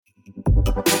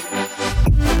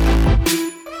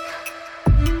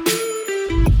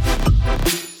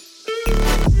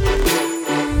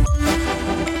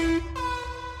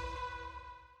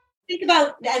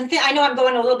I know I'm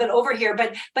going a little bit over here,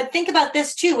 but think about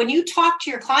this too. When you talk to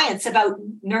your clients about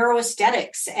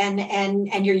neuroaesthetics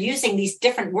and you're using these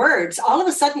different words, all of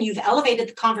a sudden you've elevated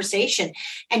the conversation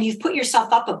and you've put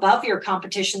yourself up above your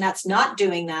competition that's not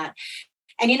doing that.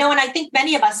 And, and I think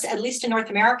many of us, at least in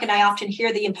North America, and I often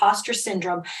hear the imposter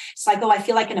syndrome. It's like, oh, I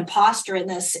feel like an imposter in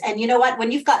this. And you know what?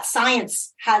 When you've got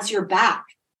science has your back.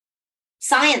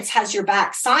 Science has your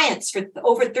back. Science for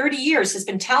over 30 years has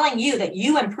been telling you that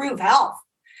you improve health.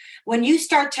 When you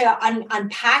start to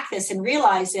unpack this and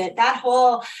realize it, that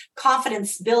whole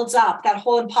confidence builds up, that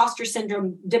whole imposter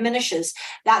syndrome diminishes,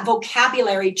 that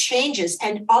vocabulary changes,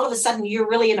 and all of a sudden you're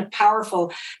really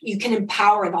you can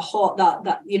empower the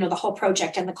whole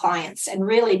project and the clients and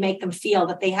really make them feel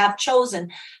that they have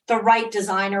chosen the right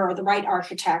designer or the right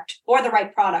architect or the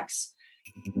right products.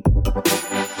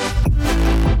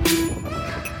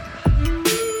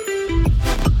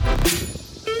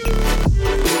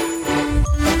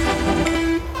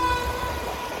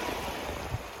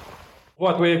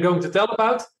 What we're going to tell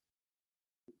about.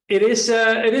 It is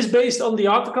based on the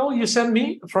article you sent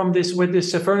me from this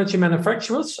furniture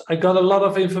manufacturers. I got a lot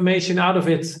of information out of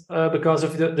it because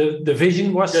of the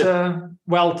vision was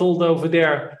well told over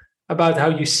there about how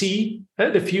you see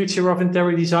the future of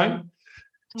interior design.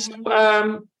 Mm-hmm.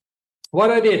 So,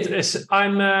 what I did is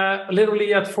I'm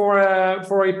literally at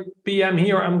 4 p.m.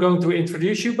 here. I'm going to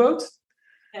introduce you both.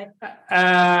 Okay.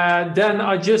 Then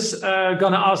I just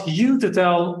gonna ask you to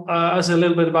tell us a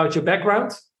little bit about your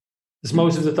background. It's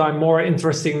most of the time more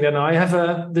interesting than I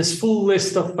have this full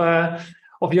list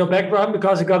of your background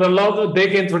because I got a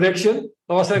big introduction.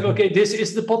 I was like, okay, this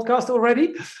is the podcast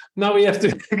already. Now we have to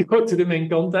go to the main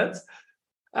content.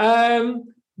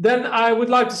 Then I would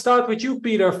like to start with you,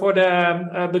 Peter, for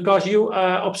because you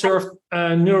observed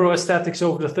neuroaesthetics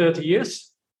over the 30 years.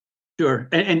 Sure.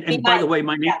 And by the way,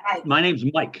 my name's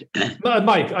Mike.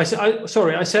 Mike, I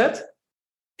said?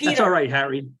 Peter. That's all right,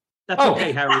 Harry. That's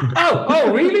okay, Harry.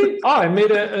 Oh, really? Oh, I made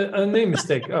a name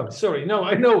mistake. Oh, sorry. No,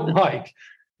 I know Mike.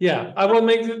 Yeah, I won't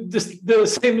make the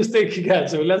same mistake again.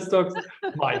 So let's talk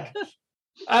Mike.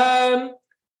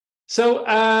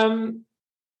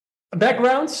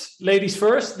 Backgrounds, ladies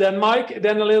first, then Mike,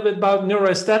 then a little bit about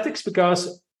neuroaesthetics,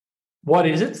 because what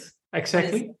is it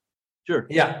exactly? Sure.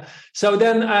 Yeah. So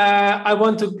then I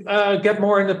want to get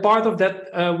more in the part of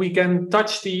that we can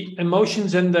touch the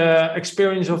emotions and the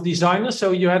experience of designers.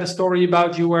 So you had a story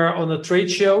about you were on a trade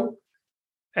show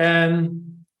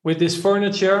and with this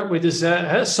furniture, with this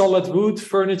solid wood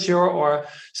furniture, I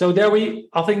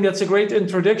think that's a great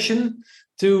introduction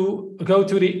to go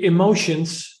to the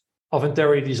emotions of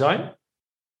interior design.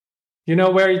 You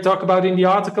know where you talk about in the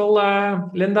article,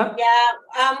 Linda? Yeah.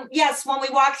 Yes. When we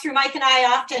walk through, Mike and I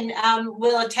often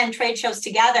will attend trade shows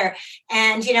together,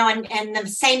 and and the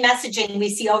same messaging we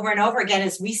see over and over again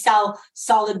is we sell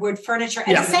solid wood furniture,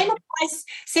 and the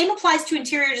same applies to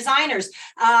interior designers.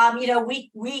 We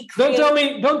create...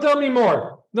 Don't tell me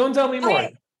more. Don't tell me more.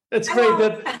 Okay. It's great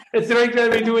that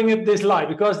we're doing it this live,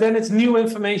 because then it's new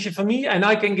information for me and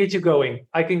I can get you going.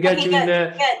 I can get you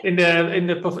in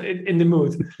the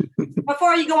mood.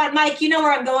 Before you go on, Mike, you know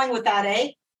where I'm going with that,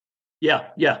 eh?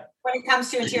 Yeah. When it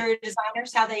comes to interior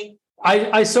designers, how they...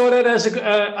 I saw that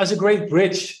as a great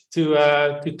bridge to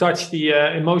touch the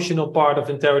emotional part of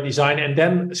interior design and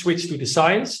then switch to the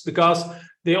science, because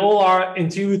they all are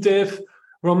intuitive,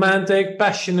 romantic,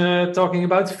 passionate, talking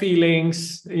about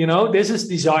feelings. This is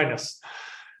designers.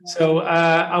 So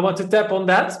I want to tap on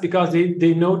that because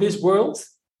they know this world,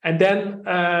 and then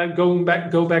go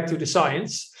back to the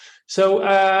science. So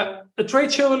a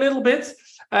trade show a little bit.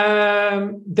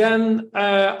 Then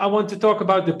I want to talk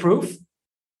about the proof.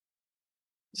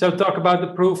 So talk about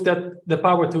the proof that the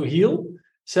power to heal.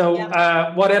 So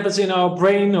what happens in our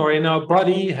brain or in our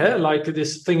body, like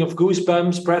this thing of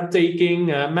goosebumps, breathtaking,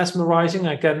 mesmerizing.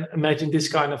 I can imagine this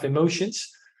kind of emotions.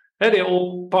 They're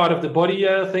all part of the body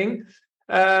thing.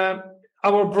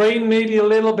 Our brain maybe a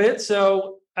little bit.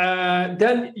 So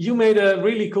then you made a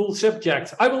really cool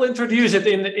subject. I will introduce it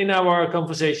in our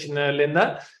conversation,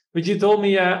 Linda. But you told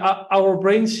me our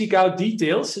brains seek out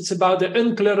details. It's about the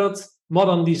uncluttered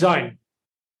modern design.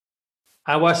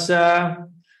 I was...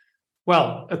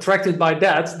 attracted by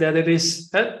that it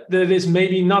is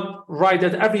maybe not right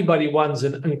that everybody wants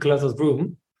an uncluttered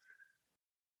room,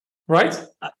 right?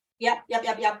 Yep.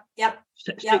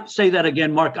 Say that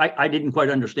again, Mark. I didn't quite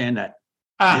understand that.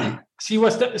 She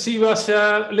was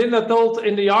Linda told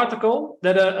in the article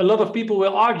that a lot of people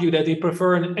will argue that they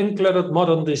prefer an uncluttered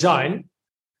modern design,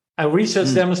 and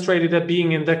research demonstrated that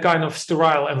being in that kind of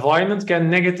sterile environment can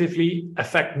negatively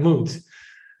affect mood.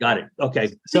 Got it.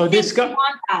 Okay. So we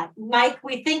want that, Mike.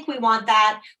 We think we want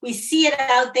that. We see it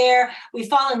out there. We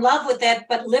fall in love with it,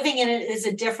 but living in it is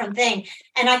a different thing.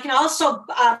 And I can also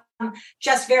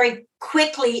just very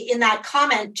quickly in that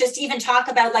comment, just even talk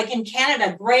about, like in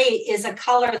Canada, gray is a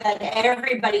color that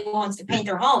everybody wants to paint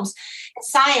their homes.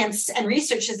 Science and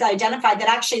research has identified that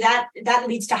actually that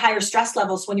leads to higher stress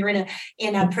levels when you're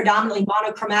in a predominantly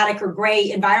monochromatic or gray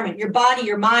environment. Your body,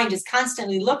 your mind is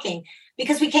constantly looking,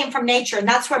 because we came from nature. And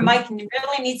that's where Mike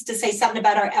really needs to say something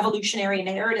about our evolutionary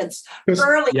inheritance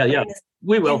early. Yeah.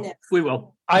 We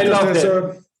will. I love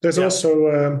it. There's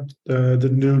also the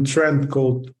new trend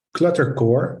called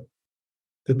cluttercore.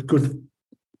 That could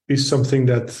be something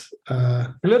that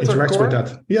interacts with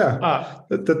that. Yeah.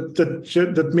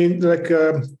 That means like,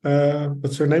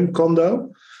 what's her name?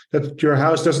 Kondo. That your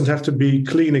house doesn't have to be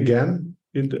clean again.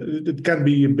 It can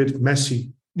be a bit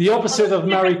messy. The opposite of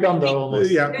Marie Kondo, almost.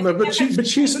 Yeah, but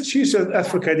she's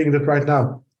advocating that right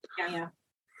now. Yeah.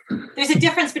 There's a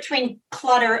difference between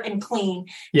clutter and clean.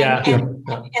 Yeah.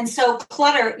 And so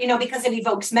clutter, because it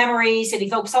evokes memories, it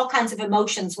evokes all kinds of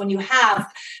emotions. When you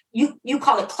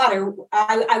call it clutter.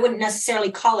 I wouldn't necessarily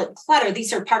call it clutter.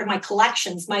 These are part of my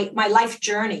collections, my life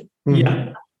journey.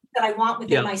 Yeah. That I want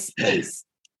within my space.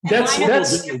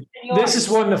 This is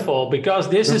wonderful, because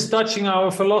this is touching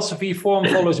our philosophy. Form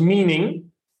follows meaning.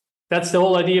 That's the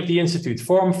whole idea of the Institute.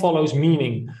 Form follows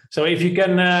meaning. So if you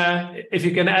can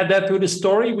add that to the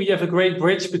story, we have a great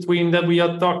bridge between that we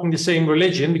are talking the same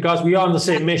religion, because we are on the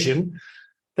same mission.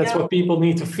 That's what people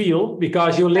need to feel,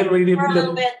 because you're literally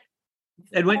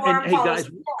hey guys.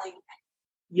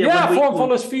 Form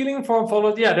follows feeling. Form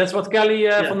follows. Yeah, that's what Kelly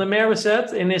from the Mayor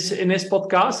said in his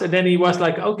podcast. And then he was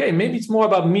like, okay, maybe it's more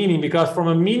about meaning, because from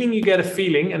a meaning you get a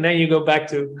feeling, and then you go back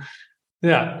to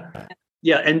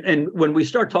Yeah, and when we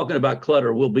start talking about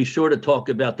clutter, we'll be sure to talk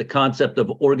about the concept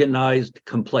of organized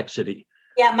complexity.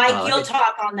 Yeah, Mike, you'll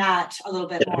talk on that a little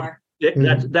bit more.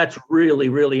 That's really,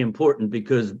 really important,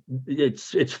 because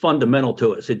it's fundamental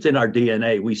to us. It's in our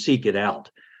DNA. We seek it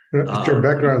out. It's your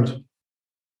background.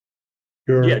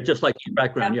 Just like your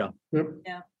background. Yeah.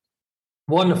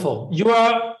 Wonderful. You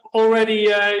are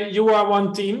already you are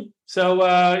one team, so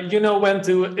you know when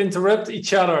to interrupt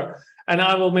each other. And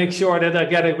I will make sure that I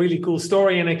get a really cool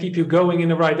story and I keep you going in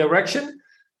the right direction.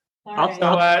 Right.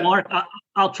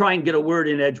 I'll try and get a word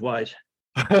in edgewise.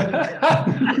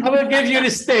 I will give you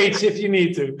the stage if you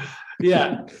need to.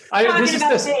 Yeah.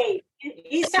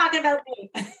 He's talking about me.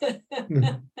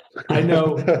 I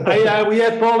know. We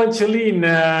had Paul and Celine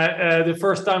the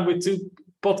first time with two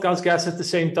podcast guests at the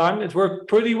same time. It worked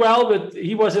pretty well, but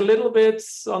he was a little bit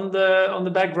on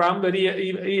the background, but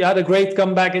he had a great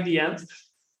comeback at the end.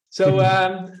 So,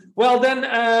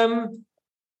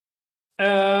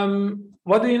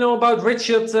 what do you know about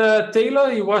Richard Taylor?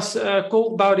 He was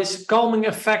called about his calming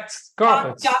effect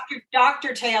carpet.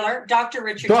 Dr. Taylor, Dr.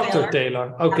 Richard Dr.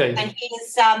 Taylor. Okay.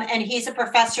 And he's a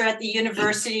professor at the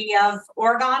University of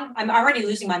Oregon. I'm already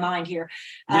losing my mind here.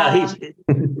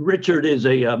 Richard is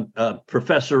a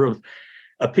professor of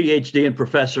a PhD and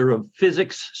professor of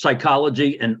physics,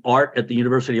 psychology, and art at the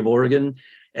University of Oregon.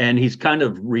 And he's kind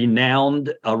of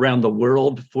renowned around the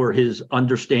world for his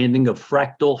understanding of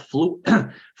fractal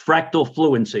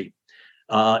fluency.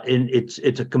 And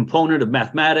it's a component of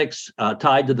mathematics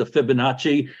tied to the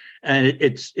Fibonacci. And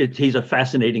he's a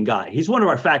fascinating guy. He's one of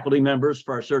our faculty members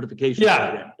for our certification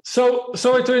program. So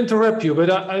sorry to interrupt you,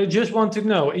 but I just want to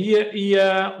know.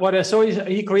 What I saw is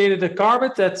he created a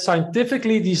carpet that's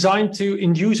scientifically designed to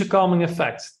induce a calming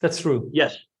effect. That's true.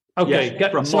 Yes. Okay.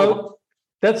 Yes.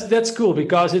 That's cool,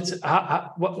 because it's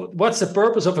what's the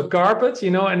purpose of a carpet,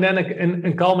 and then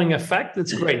a calming effect.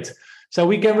 It's great. So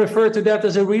we can refer to that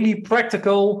as a really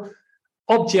practical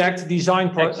object design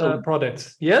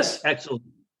product. Yes. Excellent.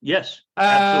 Yes.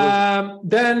 Absolutely.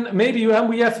 Then maybe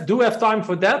we have time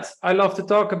for that. I love to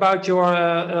talk about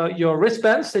your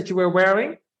wristbands that you were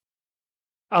wearing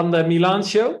on the Milan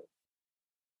show.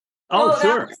 Oh,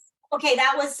 sure.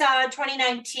 That was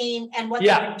 2019, and what they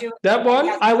were doing. That one,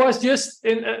 I was just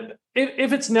in.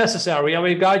 If it's necessary, I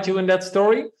will guide you in that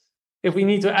story. If we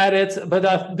need to add it, but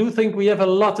I do think we have a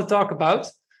lot to talk about.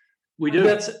 We do.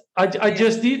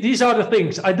 These are the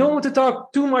things. I don't want to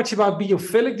talk too much about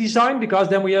biophilic design, because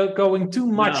then we are going too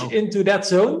much into that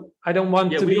zone. I don't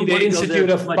want to be the Institute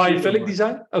of Biophilic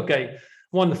Design. Okay,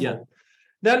 wonderful. Yeah.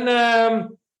 Then I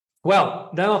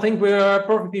think we're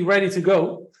perfectly ready to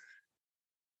go.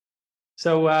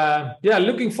 So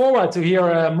looking forward to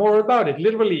hear more about it,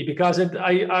 literally, because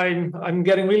I'm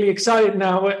getting really excited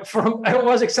now.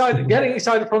 Getting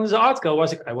excited from this article.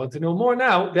 I want to know more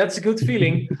now. That's a good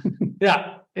feeling.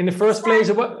 In the first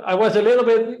place, I was a little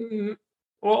bit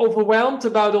overwhelmed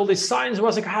about all this science.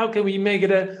 Was like, how can we make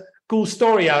it a cool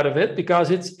story out of it?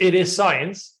 Because it is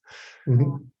science.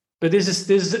 Mm-hmm. But it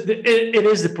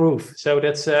is the proof. So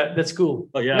that's cool.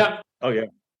 Oh yeah. Oh yeah.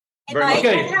 Mike,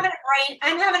 okay.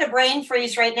 I'm having a brain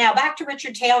freeze right now. Back to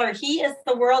Richard Taylor. He is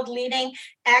the world leading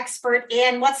expert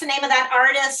in, what's the name of that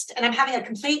artist? And I'm having a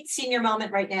complete senior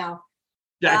moment right now.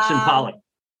 Jackson Pollock.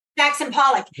 Jackson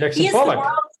Pollock. He is the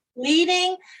world's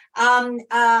leading.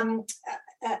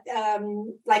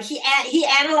 Like he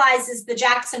analyzes the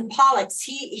Jackson Pollocks.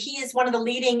 He is one of the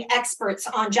leading experts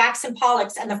on Jackson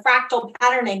Pollocks and the fractal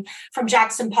patterning from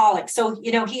Jackson Pollock. So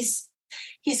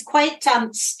he's quite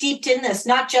steeped in this,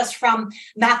 not just from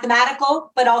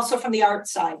mathematical, but also from the art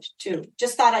side too.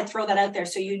 Just thought I'd throw that out there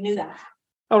so you knew that.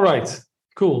 All right,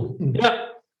 cool. Yeah.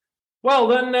 Well,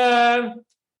 then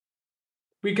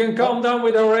we can calm down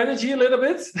with our energy a little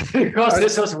bit because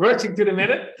this was rushing to the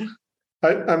minute.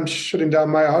 I'm shutting down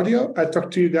my audio. I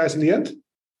talk to you guys in the end.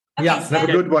 Okay, yeah, have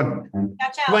a good one.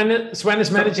 Sven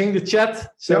is managing the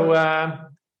chat. So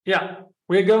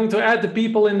we're going to add the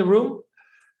people in the room.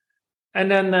 And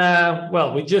then,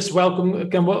 we just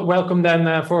welcome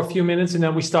them for a few minutes, and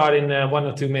then we start in 1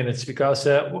 or 2 minutes because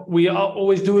we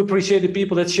always do appreciate the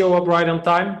people that show up right on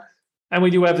time, and we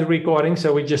do have the recording,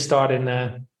 so we just start in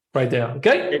right there.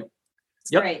 Okay.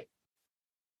 Yep. Great.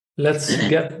 Let's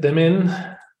get them in.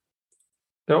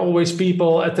 There are always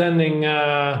people attending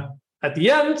at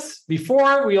the end.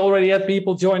 Before we already had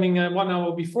people joining 1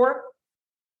 hour before.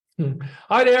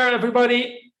 Hi there,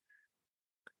 everybody.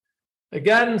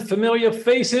 Again, familiar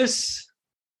faces.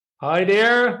 Hi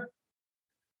there.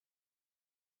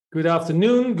 Good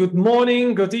afternoon, good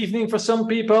morning, good evening for some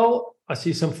people. I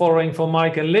see some following from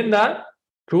Mike and Linda.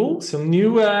 Cool. Some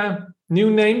new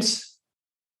names,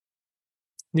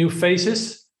 new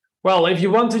faces. Well, if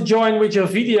you want to join with your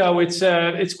video,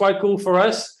 it's quite cool for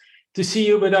us to see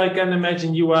you. But I can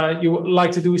imagine you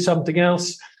like to do something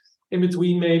else in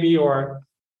between, maybe, or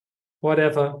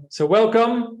whatever. So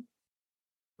welcome.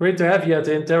 Great to have you at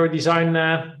the Interior Design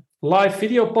live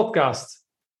video podcast.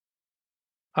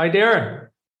 Hi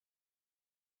there.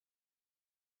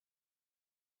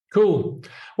 Cool.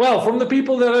 Well, from the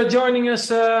people that are joining us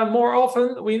more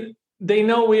often, they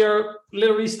know we are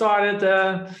literally started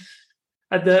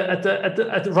at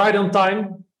the right on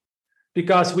time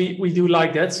because we do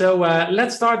like that. So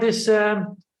let's start this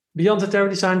Beyond Interior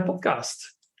Design podcast.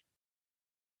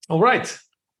 All right.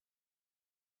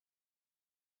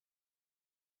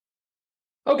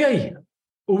 Okay,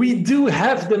 we do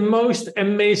have the most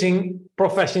amazing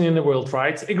profession in the world,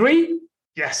 right? Agree?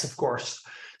 Yes, of course.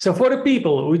 So for the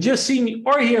people who just see me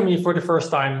or hear me for the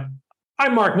first time,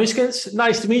 I'm Mark Muskens.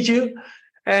 Nice to meet you.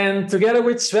 And together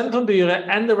with Sven van Buren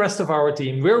and the rest of our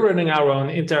team, we're running our own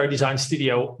interior design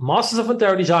studio, Masters of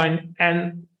Interior Design,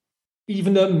 and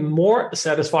even the more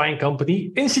satisfying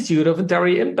company, Institute of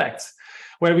Interior Impact,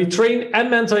 where we train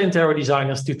and mentor interior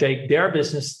designers to take their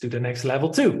business to the next level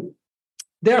too.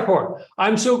 Therefore,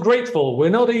 I'm so grateful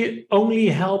we're not only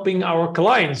helping our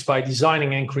clients by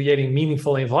designing and creating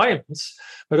meaningful environments,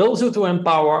 but also to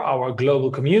empower our global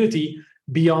community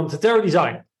beyond interior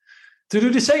design to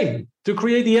do the same, to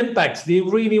create the impact they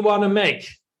really want to make.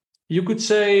 You could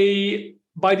say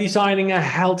by designing a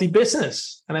healthy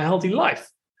business and a healthy life.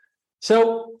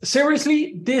 So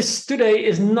seriously, this today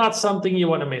is not something you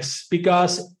want to miss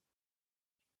because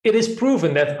it is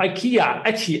proven that IKEA,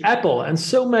 actually Apple, and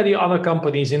so many other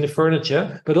companies in the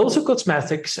furniture, but also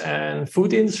cosmetics and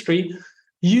food industry,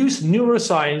 use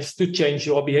neuroscience to change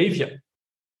your behavior.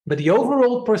 But the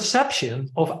overall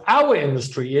perception of our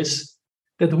industry is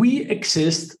that we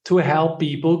exist to help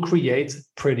people create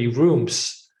pretty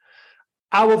rooms.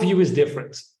 Our view is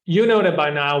different. You know that by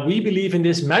now. We believe in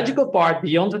this magical part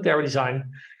beyond interior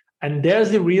design, and there's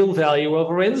the real value of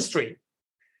our industry.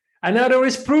 And now there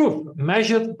is proof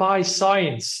measured by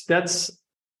science that's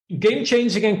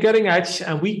game-changing and cutting edge,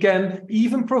 and we can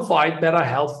even provide better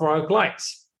health for our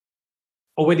clients.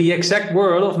 Or with the exact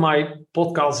word of my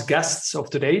podcast guests of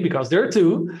today, because there are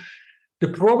two, the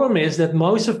problem is that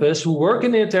most of us who work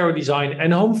in interior design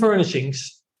and home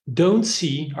furnishings don't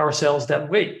see ourselves that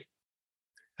way.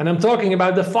 And I'm talking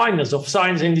about the finest of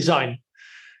science and design.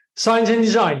 Science and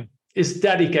design is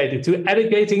dedicated to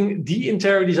educating the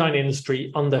interior design industry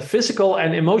on the physical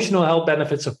and emotional health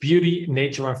benefits of beauty,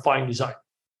 nature, and fine design.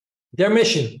 Their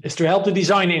mission is to help the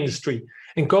design industry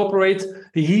incorporate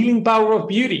the healing power of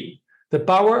beauty, the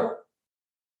power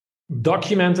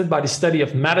documented by the study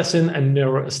of medicine and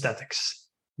neuroaesthetics.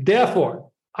 Therefore,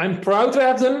 I'm proud to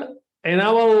have them in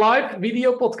our live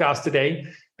video podcast today,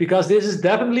 because this is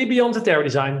definitely beyond interior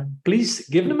design. Please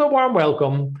give them a warm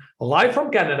welcome, live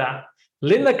from Canada,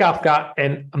 Linda Kafka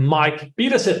and Mike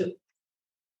Peterson.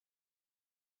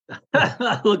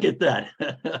 Look at that.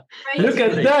 Look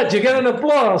at that. You get an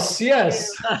applause.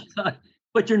 Yes.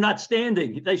 But you're not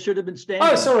standing. They should have been standing.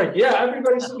 Oh, sorry. Yeah,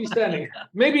 everybody should be standing.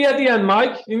 Maybe at the end,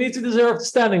 Mike, you need to deserve the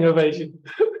standing ovation.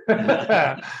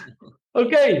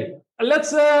 Okay, let's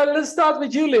start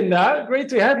with you, Linda. Great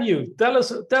to have you. Tell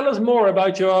us more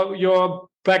about your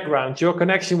background, your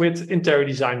connection with interior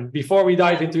design before we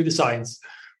dive into the science.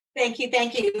 Thank you.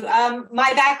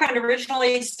 My background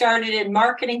originally started in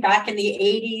marketing back in the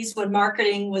 80s when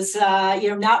marketing was,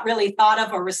 not really thought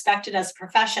of or respected as a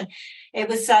profession. It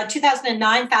was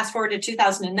 2009, fast forward to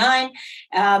 2009.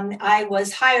 I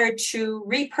was hired to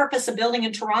repurpose a building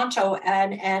in Toronto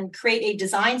and create a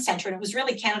design center. And it was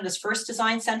really Canada's first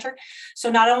design center.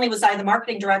 So not only was I the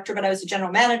marketing director, but I was a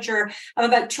general manager of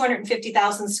about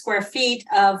 250,000 square feet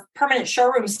of permanent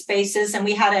showroom spaces. And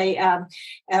we had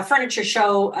a furniture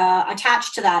show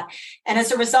attached to that. And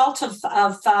as a result of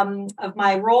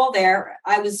my role there,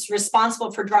 I was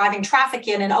responsible for driving traffic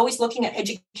in and always looking at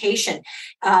education,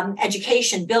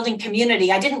 building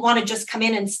community. I didn't want to just come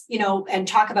in and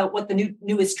talk about what the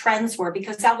newest trends were,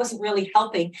 because that wasn't really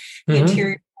helping the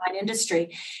interior design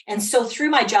industry. And so through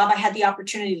my job, I had the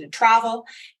opportunity to travel,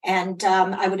 and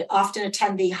I would often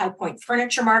attend the High Point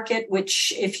Furniture Market,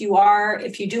 which if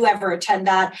you do ever attend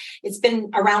that, it's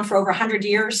been around for over 100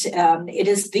 years. It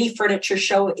is the furniture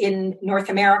show in North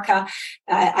America.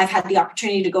 I've had the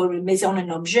opportunity to go to Maison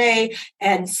and Objet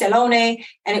and Salone,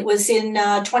 and it was in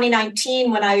 2019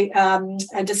 when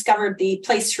I discovered the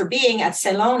place for being at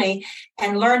Salone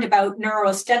and learned about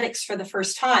neuroaesthetics for the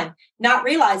first time, not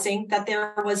realizing that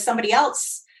there was somebody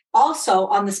else also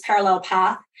on this parallel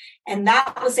path. And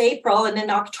that was April. And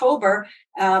in October,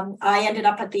 I ended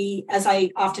up as I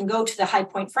often go to the High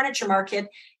Point Furniture Market,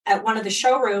 at one of the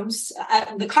showrooms.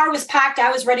 The car was packed.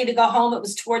 I was ready to go home. It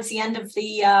was towards the end of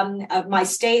my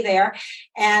stay there.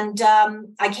 And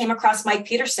I came across Mike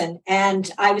Peterson, and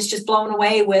I was just blown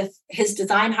away with his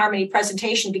design harmony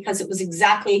presentation, because it was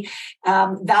exactly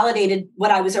validated what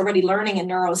I was already learning in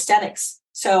neuroaesthetics.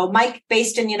 So Mike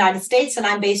based in the United States and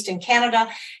I'm based in Canada,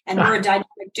 and we're a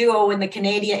dynamic duo in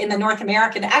the North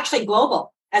American, actually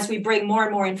global, as we bring more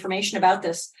and more information about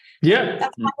this. Yeah,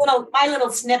 that's my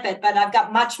little snippet, but I've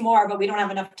got much more, but we don't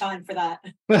have enough time for that.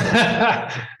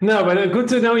 No, but good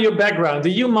to know your background. Do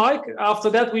you, Mike? After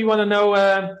that, we want to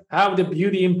know how the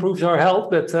beauty improves our health.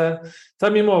 But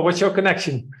tell me more. What's your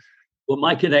connection? Well,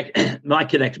 my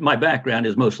background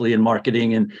is mostly in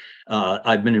marketing, and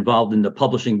I've been involved in the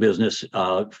publishing business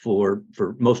for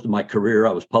most of my career.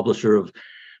 I was publisher of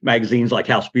magazines like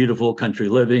House Beautiful, Country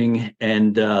Living,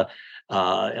 and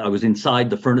I was inside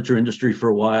the furniture industry for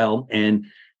a while. And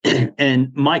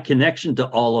my connection to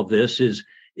all of this is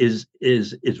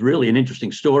really an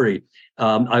interesting story.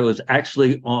 I was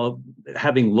actually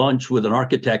having lunch with an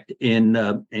architect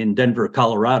in Denver,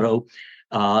 Colorado.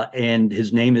 And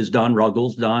his name is Don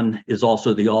Ruggles. Don is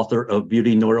also the author of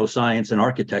Beauty, Neuroscience, and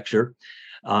Architecture.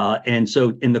 And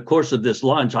so in the course of this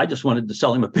lunch, I just wanted to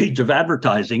sell him a page of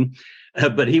advertising,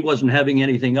 but he wasn't having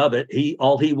anything of it.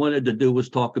 All he wanted to do was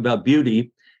talk about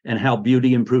beauty and how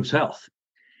beauty improves health.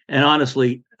 And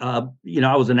honestly, I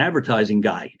was an advertising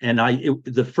guy, and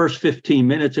the first 15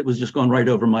 minutes, it was just going right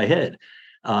over my head.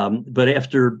 But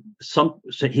after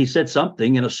he said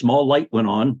something and a small light went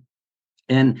on,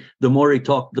 and the more he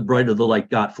talked, the brighter the light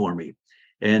got for me.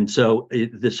 And so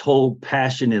this whole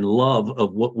passion and love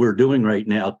of what we're doing right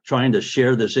now, trying to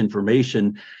share this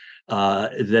information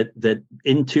that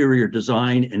interior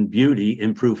design and beauty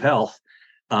improve health,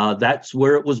 that's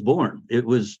where it was born. It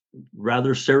was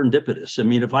rather serendipitous. I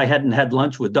mean, if I hadn't had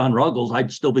lunch with Don Ruggles,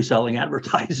 I'd still be selling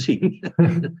advertising.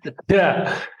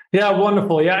 Yeah,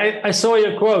 wonderful. Yeah, I saw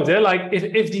your quote there. Like,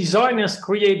 if designers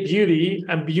create beauty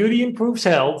and beauty improves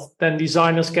health, then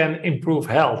designers can improve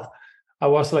health. I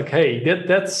was like, hey,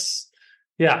 that's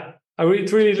I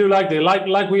really do like that.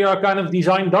 Like we are kind of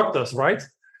design doctors, right?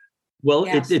 Well,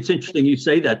 yes. It's interesting you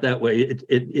say that way.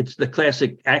 It's the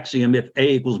classic axiom: if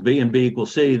A equals B and B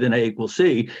equals C, then A equals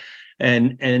C.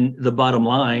 And the bottom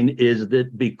line is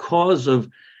that because of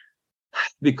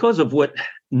what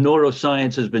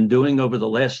neuroscience has been doing over the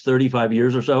last 35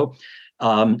 years or so,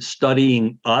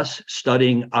 studying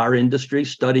our industry,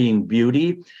 studying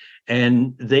beauty,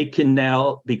 and they can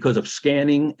now, because of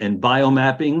scanning and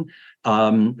biomapping,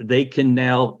 they can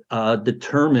now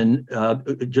determine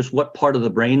just what part of the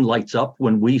brain lights up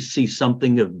when we see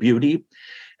something of beauty.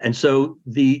 And so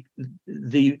the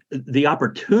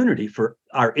opportunity for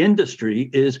our industry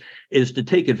is to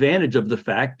take advantage of the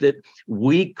fact that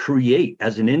we create,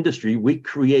 as an industry, we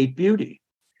create beauty.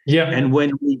 Yeah. And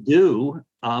when we do,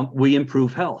 we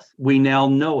improve health. We now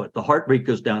know it. The heart rate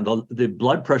goes down, the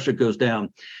blood pressure goes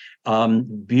down.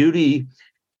 Beauty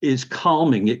is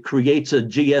calming. It creates a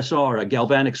GSR, a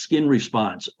galvanic skin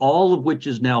response, all of which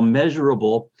is now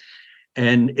measurable.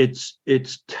 And it's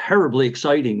terribly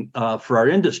exciting for our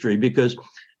industry because,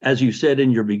 as you said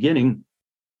in your beginning,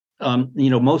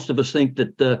 most of us think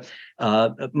that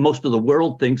most of the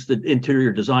world thinks that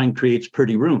interior design creates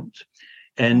pretty rooms.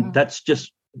 And that's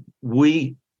just,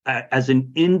 as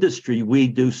an industry, we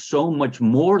do so much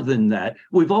more than that.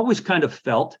 We've always kind of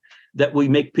felt that we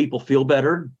make people feel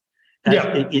better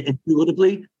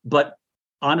intuitively, but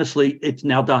honestly, it's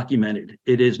now documented.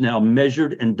 It is now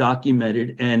measured and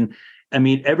documented. And I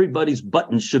mean, everybody's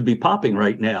buttons should be popping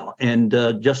right now. And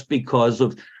just because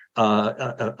of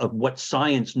what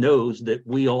science knows that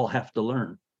we all have to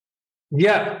learn.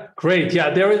 Yeah, great. Yeah,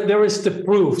 there is the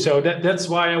proof. So that's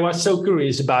why I was so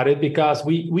curious about it, because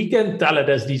we can tell it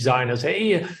as designers.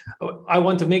 Hey, I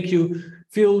want to make you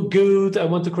feel good. I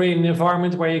want to create an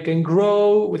environment where you can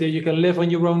grow, that you can live on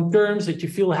your own terms, that you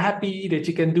feel happy, that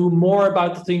you can do more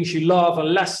about the things you love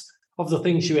and less of the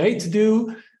things you hate to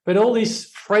do. But all these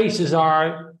phrases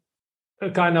are a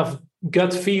kind of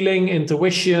gut feeling,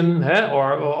 intuition,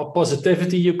 or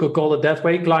positivity. You could call it that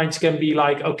way. Clients can be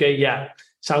like, okay, yeah,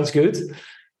 sounds good,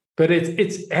 but it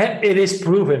is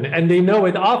proven, and they know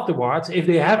it afterwards. If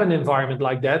they have an environment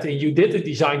like that, and you did the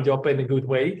design job in a good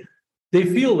way, they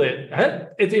feel it.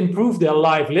 It improved their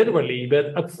life literally.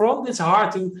 But up front, it's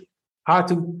hard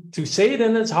to say it,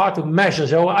 and it's hard to measure.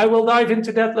 So I will dive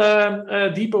into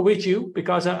that deeper with you,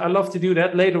 because I love to do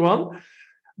that later on.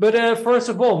 But first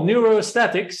of all,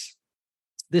 neuroaesthetics.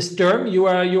 This term, you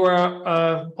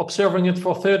are observing it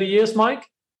for 30 years, Mike?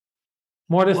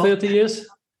 More than 30 years?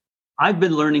 I've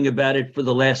been learning about it for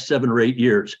the last 7 or 8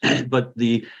 years, but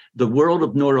the world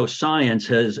of neuroscience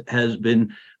has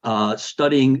been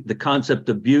studying the concept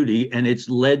of beauty, and it's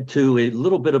led to a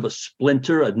little bit of a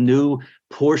splinter, a new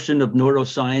portion of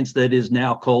neuroscience that is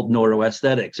now called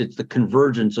neuroaesthetics. It's the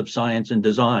convergence of science and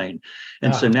design.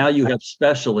 And so now you have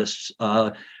specialists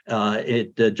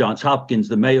at Johns Hopkins,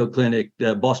 the Mayo Clinic,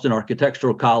 Boston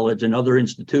Architectural College, and other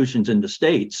institutions in the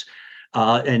States,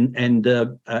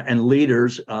 and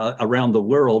leaders around the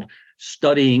world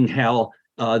studying how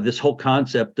this whole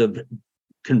concept of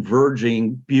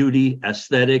converging beauty,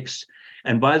 aesthetics.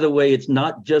 And by the way, it's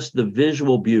not just the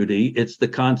visual beauty, it's the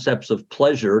concepts of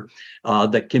pleasure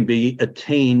that can be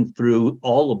attained through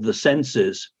all of the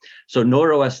senses. So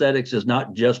neuroaesthetics is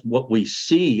not just what we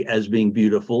see as being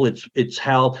beautiful, it's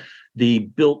how the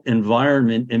built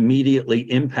environment immediately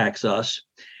impacts us.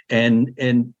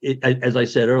 And as I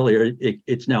said earlier,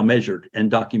 it's now measured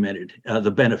and documented, the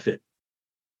benefit.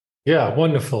 Yeah,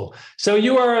 wonderful. So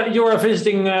you are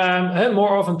visiting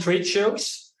more often trade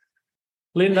shows,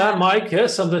 Linda, Mike,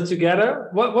 something together.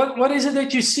 What is it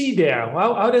that you see there?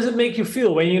 How does it make you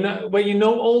feel when you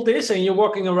know all this and you're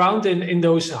walking around in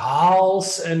those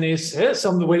halls, and is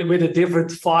some with a different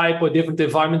vibe or different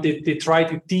environment? They try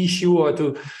to tease you or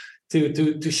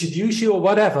to seduce you or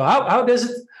whatever. How does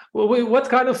it? What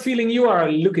kind of feeling you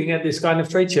are looking at this kind of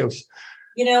trade shows?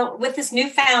 With this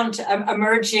newfound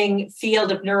emerging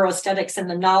field of neuroaesthetics and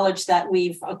the knowledge that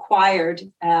we've acquired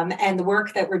and the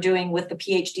work that we're doing with the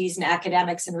PhDs and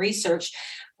academics and research,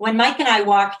 when Mike and I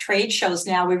walk trade shows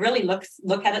now, we really look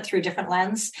at it through a different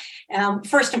lens.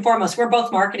 First and foremost, we're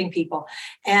both marketing people,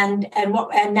 and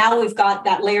now we've got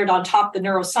that layered on top, the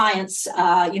neuroscience,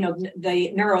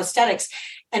 the neuroaesthetics,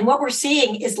 and what we're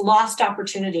seeing is lost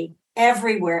opportunity.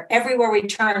 Everywhere we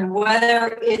turn,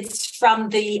 whether it's from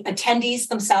the attendees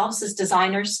themselves as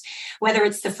designers, whether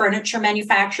it's the furniture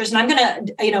manufacturers, and I'm going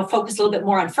to focus a little bit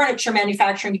more on furniture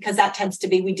manufacturing, because that tends to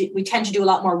be we tend to do a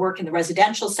lot more work in the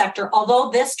residential sector,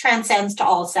 although this transcends to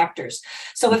all sectors.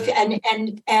 So if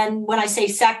and when I say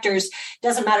sectors, it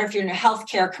doesn't matter if you're in a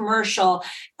healthcare, commercial,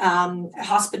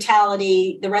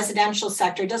 hospitality, the residential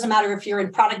sector. It doesn't matter if you're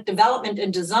in product development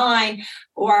and design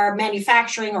or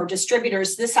manufacturing or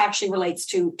distributors. This actually relates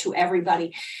to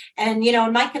everybody. And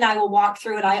Mike and I will walk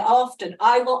through it.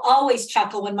 I will always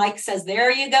chuckle when Mike says,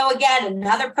 "There you go again,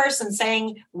 another person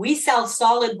saying we sell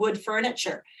solid wood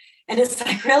furniture." And it's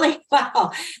like, really?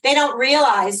 Wow. They don't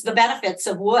realize the benefits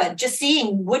of wood. Just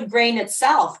seeing wood grain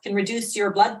itself can reduce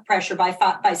your blood pressure by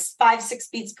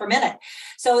 5-6 beats per minute.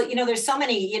 So, there's so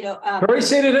many, Sorry,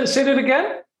 say that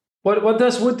again. What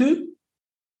does wood do?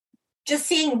 Just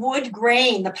seeing wood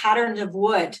grain, the pattern of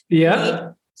wood.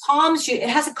 Yeah. calms you. It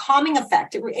has a calming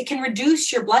effect. It can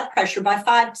reduce your blood pressure by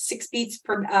 5-6 beats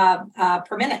per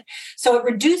minute. So it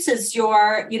reduces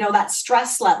your, that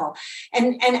stress level.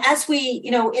 And as we,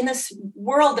 in this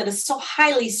world that is so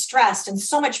highly stressed and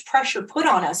so much pressure put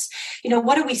on us,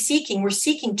 what are we seeking? We're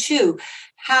seeking to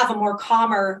have a more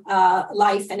calmer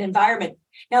life and environment.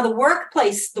 Now, the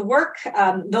workplace,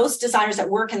 those designers that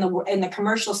work in the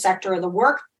commercial sector or the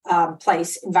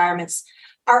workplace environments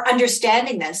are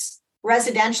understanding this.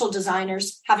 Residential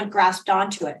designers haven't grasped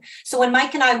onto it. So when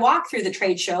Mike and I walk through the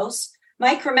trade shows,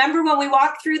 Mike, remember when we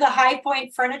walked through the High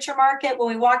Point Furniture Market, when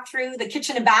we walked through the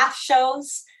kitchen and bath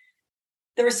shows,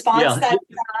 the response that...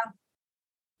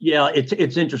 Yeah,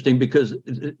 it's interesting because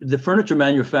the furniture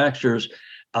manufacturers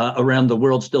around the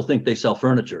world still think they sell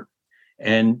furniture,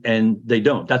 and they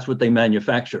don't. That's what they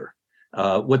manufacture.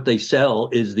 What they sell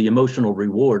is the emotional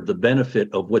reward, the benefit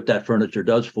of what that furniture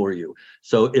does for you.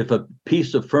 So if a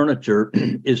piece of furniture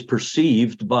is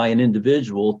perceived by an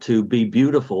individual to be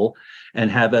beautiful and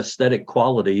have aesthetic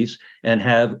qualities and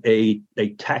have a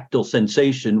tactile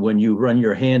sensation when you run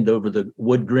your hand over the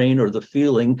wood grain or the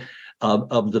feeling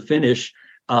of the finish,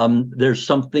 there's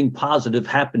something positive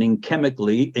happening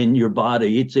chemically in your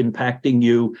body. It's impacting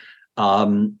you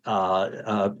in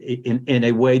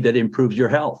a way that improves your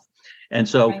health. And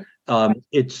so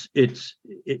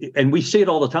and we see it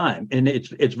all the time. And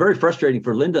it's very frustrating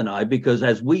for Linda and I, because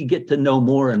as we get to know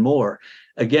more and more,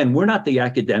 again, we're not the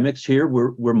academics here.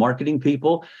 We're marketing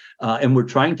people, and we're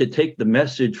trying to take the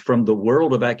message from the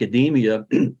world of academia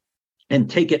and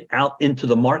take it out into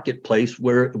the marketplace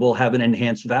where it will have an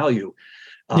enhanced value.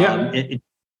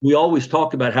 We always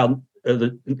talk about how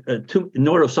the two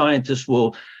neuroscientists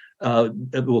will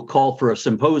call for a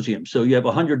symposium. So you have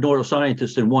 100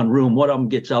 neuroscientists in one room. One of them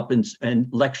gets up and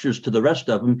lectures to the rest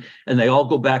of them, and they all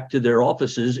go back to their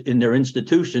offices in their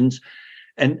institutions.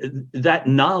 And that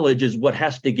knowledge is what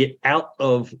has to get out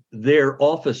of their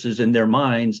offices and their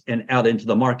minds and out into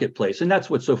the marketplace. And that's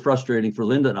what's so frustrating for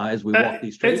Linda and I as we walk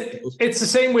these trade. It's the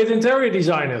same with interior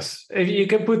designers. If you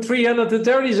can put 300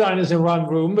 interior designers in one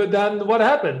room, but then what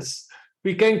happens?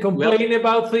 We can complain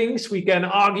about things, we can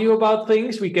argue about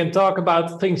things, we can talk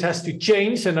about things has to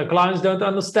change and our clients don't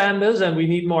understand us and we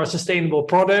need more sustainable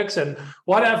products and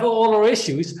whatever, all our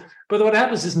issues. But what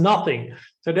happens is nothing.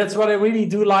 So that's what I really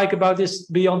do like about this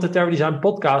Beyond Interior Design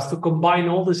podcast, to combine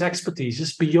all this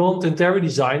expertise beyond interior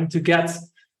design to get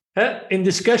in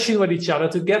discussion with each other,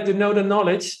 to get to know the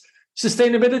knowledge.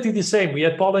 Sustainability the same. We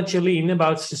had Paul and Charlene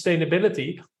about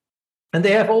sustainability, and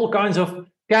they have all kinds of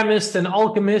chemists and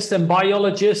alchemists and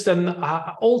biologists and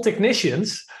all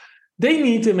technicians. They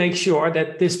need to make sure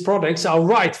that these products are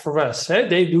right for us.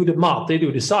 They do the math, they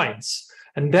do the science,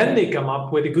 and then they come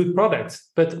up with a good product.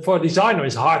 But for a designer,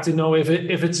 it's hard to know if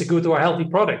it's a good or healthy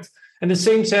product. And the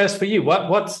same says for you.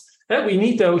 We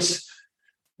need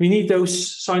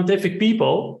those scientific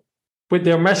people with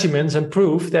their measurements and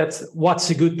proof that what's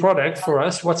a good product for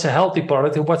us, what's a healthy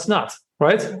product, and what's not,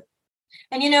 right?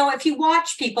 And, if you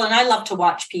watch people, and I love to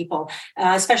watch people,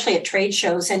 especially at trade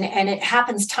shows, and it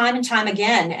happens time and time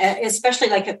again, especially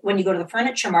like when you go to the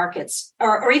furniture markets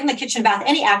or even the kitchen bath,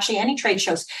 any trade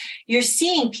shows, you're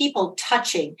seeing people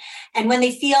touching. And when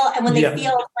they feel,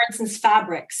 for instance,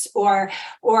 fabrics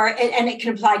and it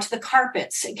can apply to the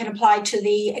carpets, it can apply to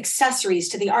the accessories,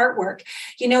 to the artwork,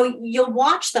 you'll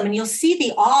watch them and you'll see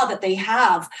the awe that they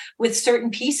have with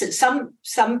certain pieces.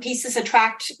 Some pieces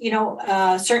attract,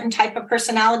 certain type of personalities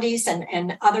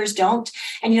and others don't.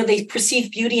 And, they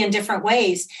perceive beauty in different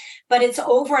ways. But it's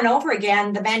over and over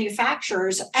again, the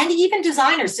manufacturers and even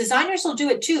designers will do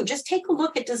it too. Just take a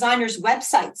look at designers'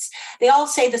 websites. They all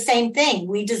say the same thing.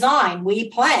 We design, we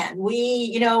plan,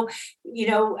 they'll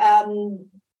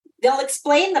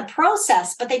explain the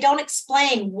process, but they don't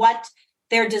explain what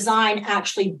their design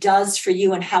actually does for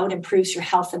you and how it improves your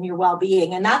health and your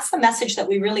well-being. And that's the message that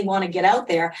we really want to get out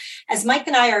there. As Mike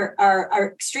and I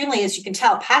are extremely, as you can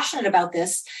tell, passionate about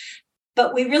this,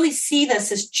 but we really see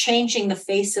this as changing the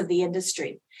face of the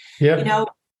industry. Yeah.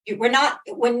 We're not,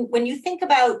 when you think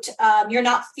about you're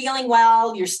not feeling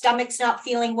well, your stomach's not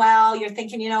feeling well, you're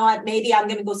thinking, maybe I'm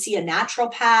going to go see a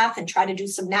naturopath and try to do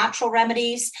some natural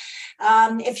remedies.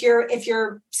 If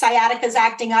your sciatica is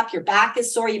acting up, your back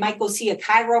is sore, you might go see a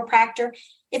chiropractor.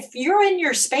 If you're in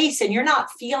your space and you're not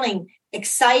feeling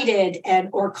excited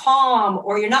or calm,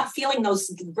 or you're not feeling those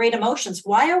great emotions,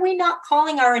 why are we not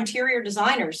calling our interior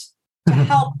designers to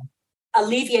help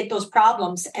alleviate those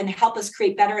problems and help us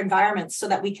create better environments so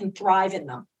that we can thrive in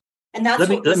them? And that's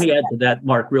let me add to that,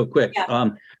 Mark, real quick. Yeah.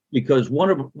 Because one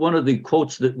of the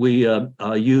quotes that we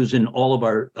use in all of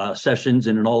our sessions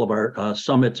and in all of our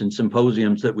summits and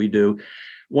symposiums that we do,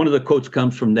 One of the quotes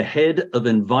comes from the head of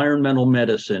environmental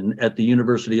medicine at the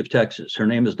University of Texas. Her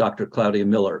name is Dr. Claudia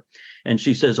Miller. And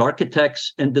she says,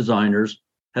 architects and designers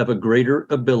have a greater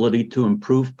ability to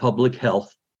improve public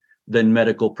health than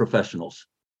medical professionals.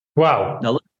 Wow.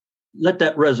 Now, let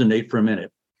that resonate for a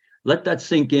minute. Let that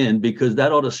sink in, because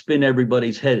that ought to spin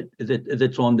everybody's head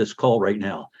that's on this call right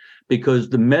now. Because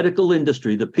the medical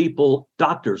industry, the people,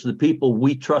 doctors, the people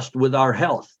we trust with our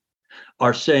health,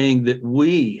 are saying that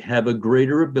we have a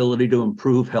greater ability to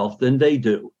improve health than they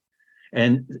do.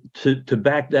 And to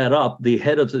back that up, the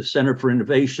head of the Center for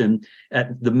Innovation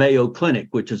at the Mayo Clinic,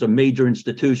 which is a major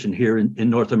institution here in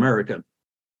North America,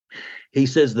 he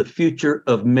says the future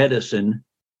of medicine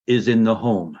is in the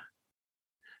home.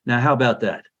 Now, how about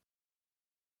that?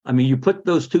 I mean, you put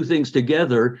those two things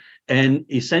together, and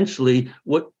essentially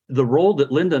what the role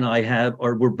that Linda and I have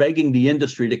are, we're begging the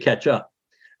industry to catch up.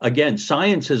 Again,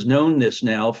 science has known this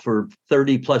now for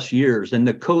 30 plus years, and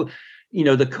the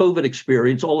COVID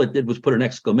experience, all it did was put an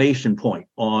exclamation point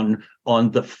on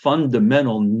the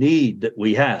fundamental need that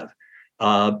we have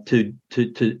to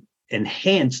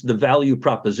enhance the value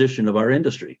proposition of our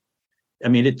industry. I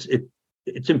mean,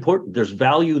 it's important. There's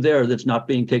value there that's not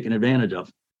being taken advantage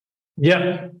of.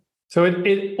 Yeah. So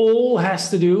it all has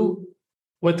to do,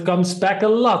 what comes back a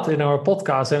lot in our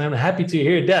podcast, and I'm happy to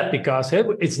hear that, because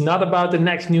it's not about the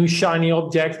next new shiny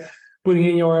object putting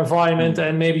in your environment,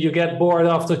 and maybe you get bored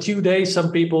after 2 days,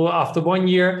 some people after 1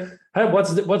 year.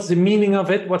 What's the meaning of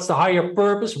it? What's the higher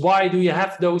purpose? Why do you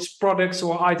have those products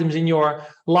or items in your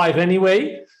life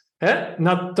anyway?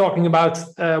 Not talking about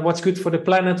what's good for the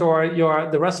planet or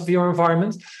the rest of your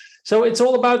environment. So it's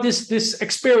all about this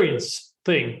experience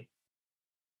thing.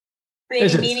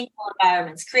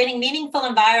 Creating meaningful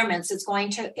environments is going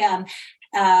to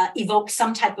evoke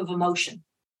some type of emotion.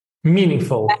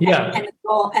 Meaningful, yeah. And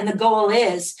the goal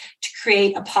is to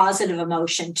create a positive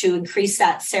emotion, to increase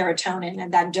that serotonin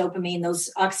and that dopamine, those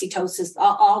oxytocin,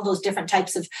 all those different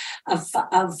types of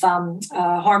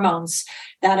hormones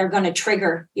that are going to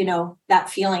trigger, that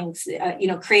feelings,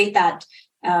 create that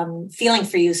feeling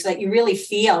for you, so that you really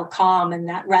feel calm and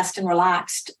that rest and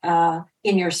relaxed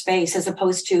in your space, as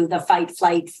opposed to the fight,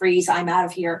 flight, freeze. I'm out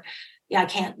of here. Yeah, I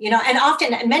can't, and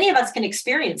often, and many of us can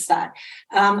experience that.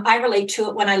 I relate to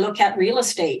it when I look at real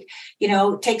estate.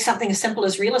 Take something as simple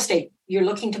as real estate. You're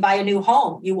looking to buy a new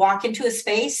home. You walk into a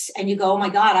space and you go, oh my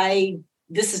God,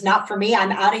 this is not for me.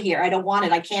 I'm out of here. I don't want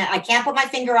it. I can't put my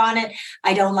finger on it.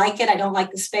 I don't like it. I don't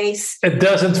like the space. It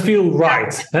doesn't feel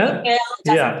right. It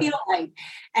doesn't feel right.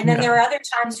 And then there are other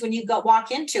times when you walk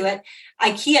into it.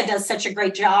 IKEA does such a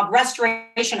great job.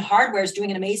 Restoration Hardware is doing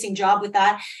an amazing job with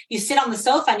that. You sit on the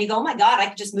sofa and you go, oh my God, I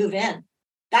could just move in.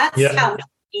 That's how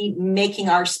we making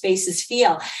our spaces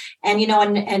feel. And,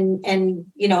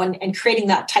 and creating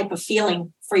that type of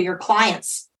feeling for your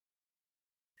clients.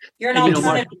 You're an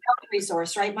alternative health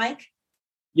resource, right, Mike?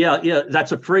 Yeah.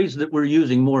 That's a phrase that we're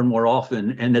using more and more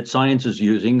often, and that science is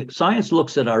using. Science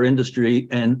looks at our industry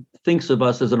and thinks of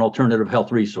us as an alternative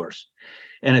health resource.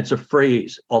 And it's a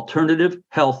phrase, alternative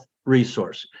health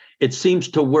resource. It seems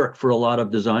to work for a lot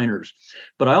of designers.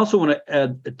 But I also want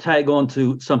to tag on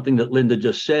to something that Linda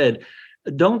just said.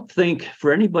 Don't think,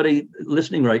 for anybody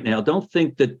listening right now, don't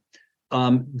think that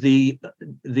the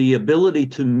ability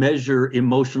to measure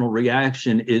emotional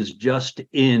reaction is just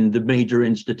in the major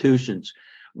institutions.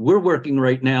 We're working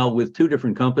right now with two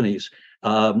different companies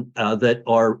that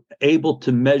are able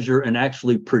to measure and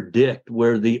actually predict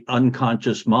where the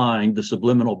unconscious mind, the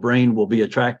subliminal brain, will be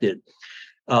attracted.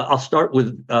 I'll start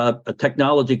with a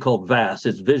technology called VAS.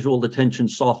 It's visual attention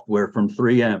software from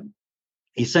 3M.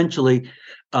 Essentially,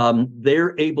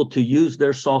 they're able to use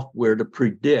their software to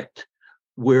predict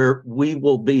where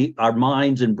our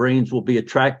minds and brains will be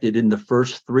attracted in the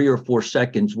first 3 or 4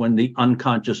 seconds when the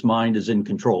unconscious mind is in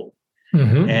control.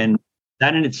 Mm-hmm. And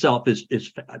that in itself is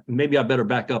maybe I better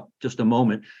back up just a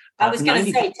moment. I was going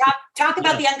to say, talk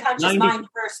about the unconscious mind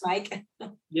first, Mike.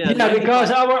 Because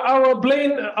our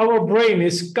brain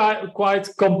is quite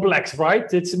complex,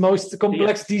 right? It's the most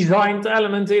complex designed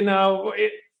element in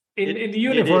the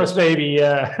universe, maybe.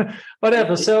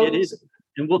 Whatever. So it is.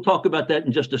 And we'll talk about that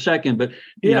in just a second. But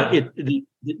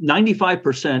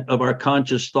 95% of our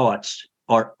conscious thoughts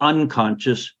are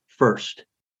unconscious first.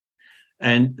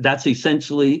 And that's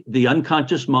essentially the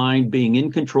unconscious mind being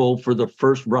in control for the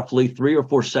first roughly 3 or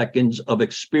 4 seconds of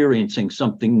experiencing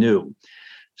something new.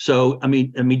 So, I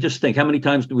mean, just think, how many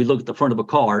times do we look at the front of a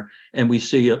car and we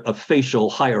see a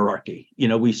facial hierarchy?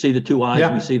 We see the two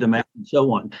eyes, we see the mouth, and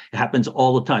so on. It happens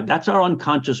all the time. That's our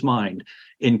unconscious mind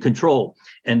in control.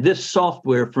 And this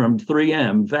software from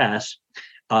 3M, VAS,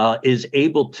 is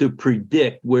able to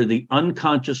predict where the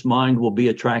unconscious mind will be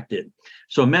attracted.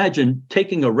 So imagine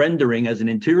taking a rendering as an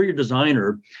interior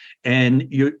designer,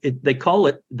 and they call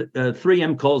it,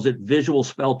 3M calls it visual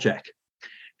spell check.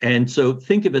 And so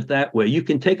think of it that way. You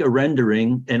can take a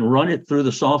rendering and run it through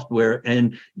the software,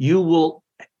 and you will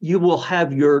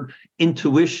have your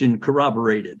intuition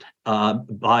corroborated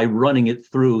by running it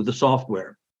through the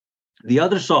software. The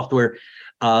other software,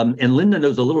 and Linda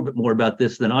knows a little bit more about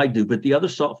this than I do, but the other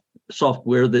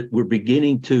software that we're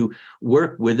beginning to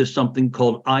work with is something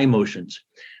called iMotions.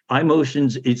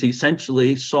 iMotions is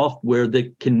essentially software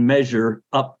that can measure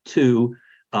up to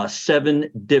 7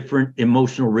 different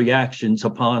emotional reactions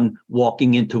upon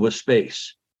walking into a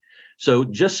space. So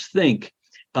just think,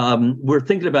 we're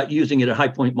thinking about using it at High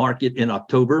Point Market in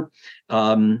October.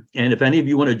 And if any of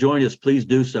you want to join us, please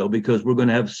do so, because we're going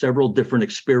to have several different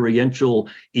experiential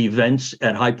events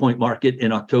at High Point Market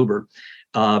in October.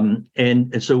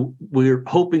 And so we're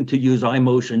hoping to use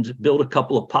iMotions, build a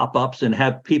couple of pop-ups, and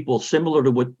have people, similar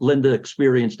to what Linda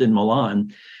experienced in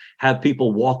Milan, have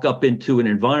people walk up into an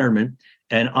environment,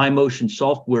 and iMotion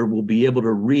software will be able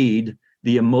to read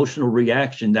the emotional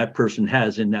reaction that person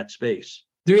has in that space.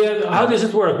 How does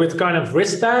it work? With kind of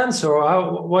wristbands,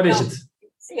 or what is it?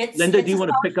 Linda, do you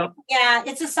want to pick up? Yeah,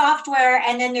 it's a software,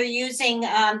 and then they're using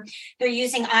eye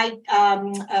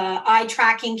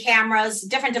tracking cameras,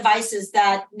 different devices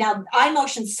that now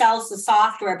iMotion sells the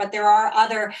software, but there are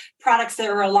other products that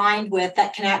are aligned with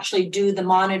that can actually do the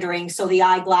monitoring. So the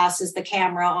eyeglasses, the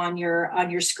camera on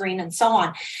your screen, and so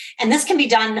on. And this can be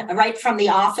done right from the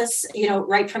office,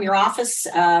 right from your office.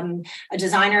 A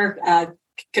designer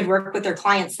could work with their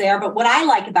clients there. But what I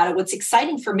like about it, what's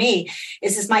exciting for me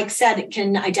is, as Mike said, it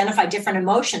can identify different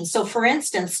emotions. So for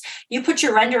instance, you put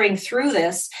your rendering through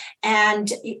this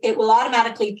and it will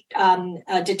automatically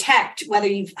detect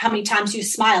how many times you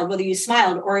smiled, whether you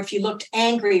smiled or if you looked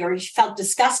angry or you felt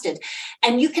disgusted.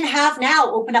 And you can have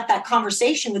now open up that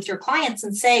conversation with your clients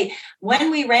and say,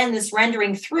 when we ran this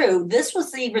rendering through, this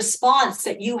was the response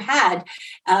that you had.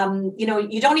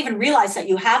 You don't even realize that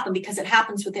you have them because it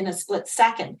happens within a split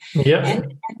second. Yeah.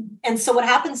 And so what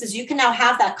happens is you can now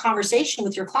have that conversation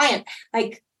with your client.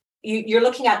 Like you're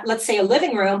looking at, let's say, a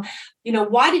living room.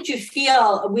 Why did you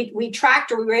feel, we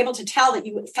tracked, or we were able to tell that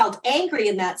you felt angry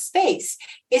in that space?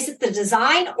 Is it the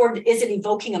design, or is it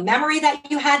evoking a memory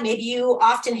that you had? Maybe you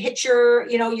often hit your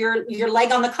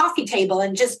leg on the coffee table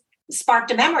and just sparked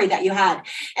a memory that you had.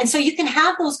 And so you can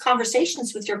have those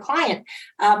conversations with your client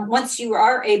once you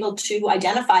are able to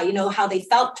identify, how they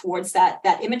felt towards that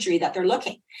imagery that they're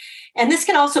looking. And this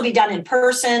can also be done in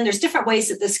person. There's different ways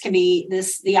that the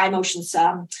iMotions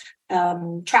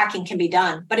tracking can be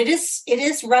done. But it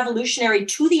is revolutionary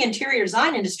to the interior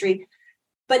design industry,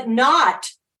 but not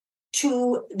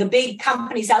to the big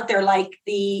companies out there like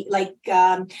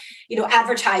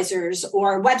advertisers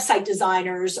or website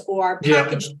designers or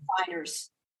package designers.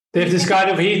 They have this kind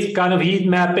of heat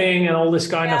mapping and all this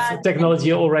kind of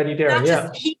technology already there. Not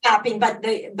just heat mapping, but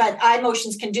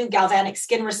iMotions can do galvanic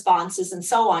skin responses and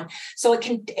so on. So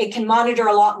it can monitor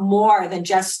a lot more than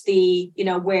just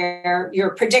where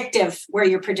your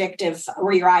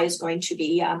eye is going to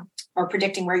be, or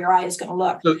predicting where your eye is going to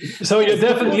look. So you're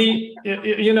definitely,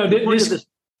 this.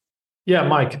 Yeah,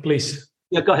 Mike, please.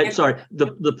 Yeah, go ahead. Sorry.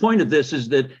 The point of this is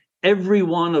that every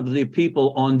one of the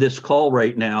people on this call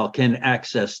right now can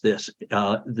access this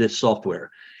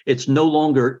software. It's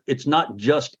not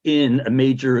just in a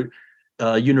major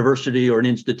university or an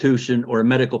institution or a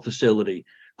medical facility.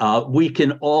 We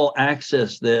can all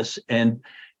access this, and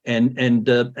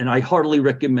I heartily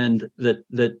recommend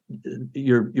that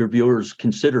your viewers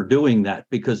consider doing that,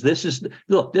 because this is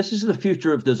the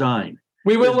future of design.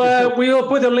 We will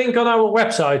put a link on our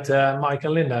website, Mike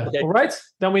and Linda. Okay. All right,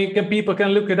 then people can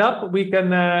look it up. We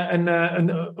can and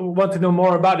want to know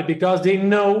more about it, because they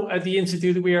know at the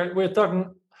institute we're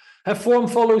talking. Form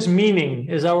follows meaning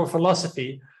is our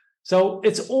philosophy. So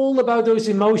it's all about those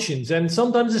emotions, and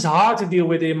sometimes it's hard to deal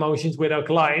with the emotions with our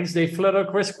clients. They flutter,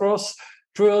 crisscross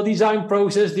through our design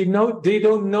process. They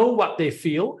don't know what they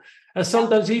feel. And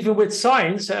sometimes even with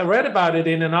science, I read about it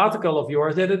in an article of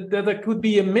yours, that there could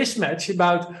be a mismatch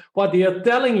about what they are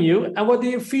telling you and what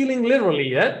they are feeling literally.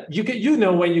 Yeah? You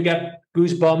know when you get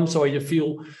goosebumps or you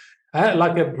feel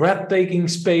like a breathtaking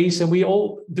space, and we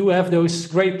all do have those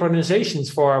great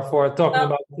pronunciations for talking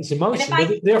about this emotion.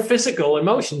 But they're physical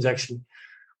emotions, actually.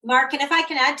 Mark, and if I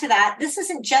can add to that, this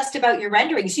isn't just about your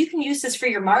renderings. You can use this for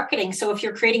your marketing. So if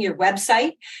you're creating your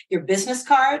website, your business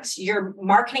cards, your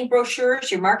marketing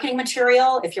brochures, your marketing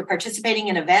material, if you're participating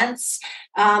in events,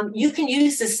 you can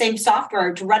use the same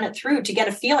software to run it through to get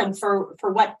a feeling for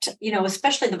what,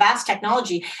 especially the vast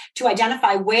technology, to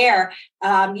identify where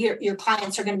your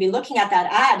clients are going to be looking at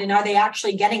that ad and are they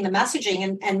actually getting the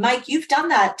messaging. And Mike, you've done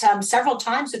that several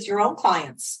times with your own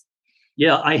clients.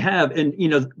 Yeah, I have. And,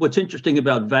 what's interesting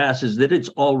about VAS is that it's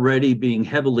already being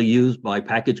heavily used by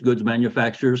packaged goods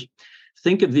manufacturers.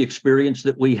 Think of the experience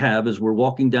that we have as we're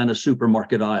walking down a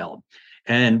supermarket aisle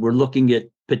and we're looking at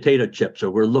potato chips,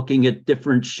 or we're looking at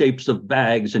different shapes of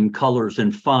bags and colors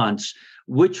and fonts.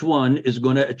 Which one is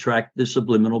going to attract the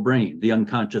subliminal brain, the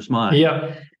unconscious mind?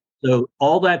 Yeah. So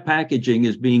all that packaging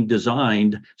is being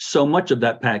designed, so much of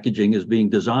that packaging is being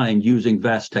designed using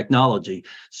VAS technology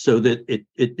so that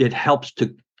it helps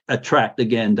to attract,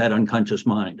 again, that unconscious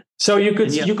mind. So you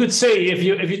could say, if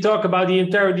you talk about the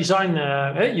interior design,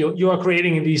 you are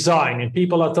creating a design and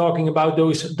people are talking about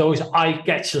those eye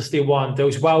catchers they want,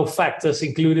 those wow factors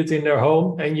included in their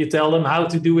home, and you tell them how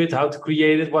to do it, how to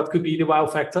create it, what could be the wow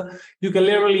factor. You can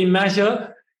literally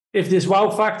measure if this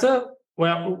wow factor,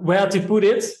 where to put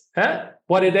it,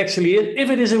 what it actually is, if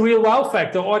it is a real wow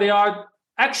factor, or they are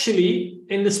actually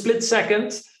in the split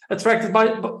second attracted by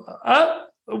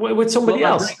with somebody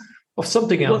else or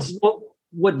something else.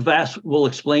 What VAS will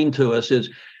explain to us is,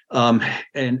 and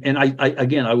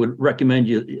I would recommend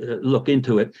you look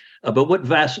into it. But what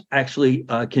VAS actually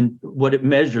what it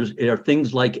measures are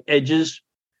things like edges,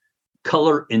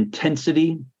 color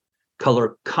intensity,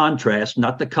 color contrast,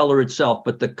 not the color itself,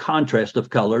 but the contrast of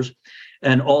colors,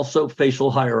 and also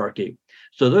facial hierarchy.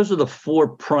 So those are the four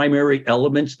primary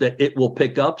elements that it will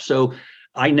pick up. So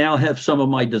I now have some of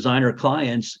my designer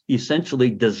clients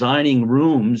essentially designing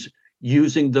rooms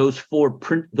using those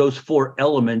four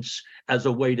elements as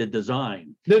a way to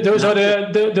design. Those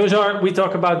are we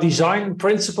talk about design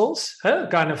principles,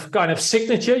 kind of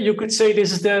signature. You could say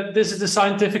this is the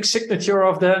scientific signature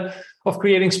of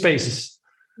creating spaces.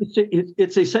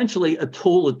 It's essentially a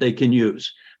tool that they can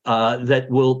use. They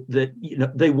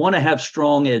want to have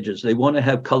strong edges. They want to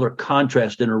have color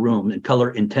contrast in a room and color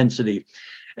intensity.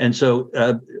 And so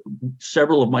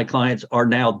several of my clients are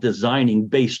now designing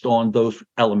based on those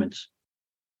elements.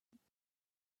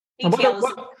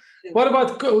 What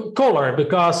about color?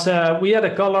 Because we had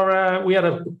a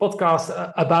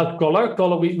podcast about color.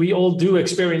 Color, we all do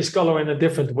experience color in a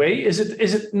different way. Is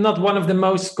it not one of the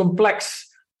most complex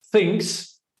things?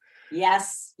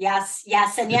 Yes,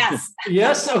 and yes.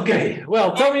 Yes. Okay.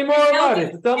 Well, tell me more about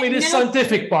it. Tell me the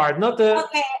scientific part, not the.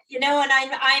 Okay. And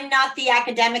I'm not the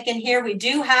academic in here. We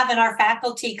do have in our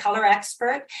faculty color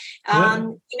expert.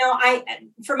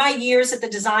 For my years at the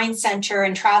Design Center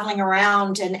and traveling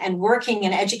around and working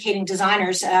and educating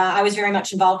designers, I was very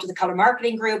much involved with the color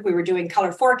marketing group. We were doing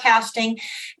color forecasting.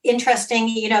 Interesting,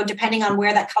 depending on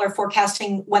where that color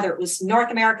forecasting, whether it was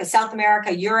North America, South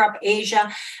America, Europe,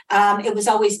 Asia, it was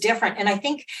always different. And I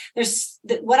think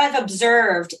what I've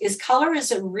observed is color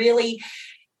is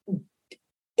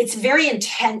it's a very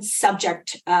intense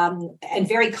subject and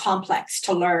very complex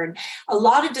to learn. A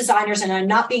lot of designers, and I'm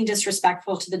not being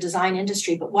disrespectful to the design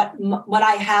industry, but what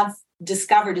I have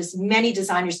discovered is many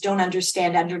designers don't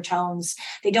understand undertones.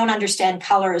 They don't understand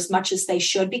color as much as they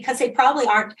should because they probably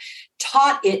aren't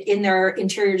taught it in their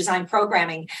interior design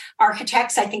programming.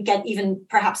 Architects, I think, get even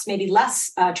perhaps maybe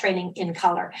less training in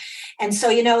color. And so,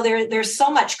 there's so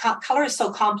much, color is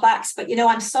so complex, but,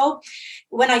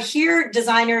 when I hear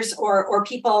designers or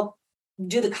people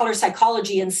do the color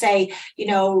psychology and say,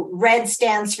 red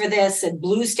stands for this and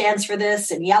blue stands for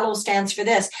this and yellow stands for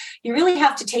this, you really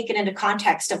have to take it into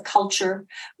context of culture,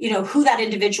 who that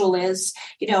individual is,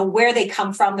 where they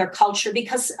come from, their culture,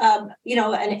 because,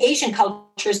 an Asian culture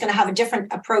is going to have a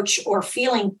different approach or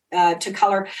feeling to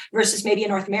color versus maybe a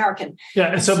North American.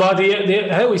 Yeah. It's about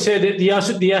how we say the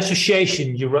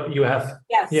association you have.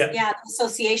 Yes. Yeah.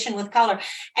 Association with color.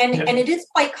 And it is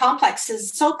quite complex.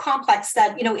 It's so complex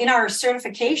that, in our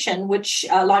certification, which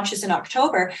launches in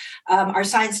October, our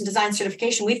science and design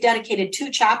certification, we've dedicated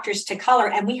 2 chapters to color,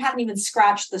 and we haven't even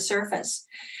scratched the surface.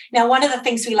 Now, one of the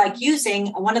things we like using,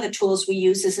 one of the tools we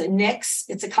use is a NICS.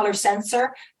 It's a color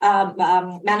sensor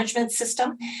management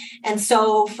system. And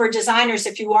so for designers,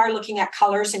 if you are looking at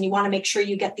colors and you want to make sure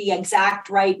you get the exact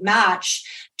right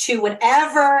match to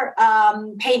whatever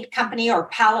paint company or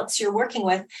palettes you're working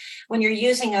with, when you're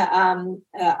using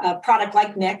a product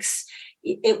like NICS,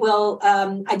 it will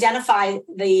identify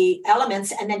the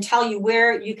elements and then tell you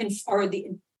where you can,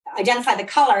 identify the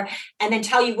color and then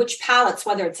tell you which palettes,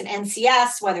 whether it's an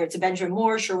NCS, whether it's a Benjamin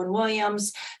Moore,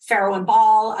 Sherwin-Williams, Farrow and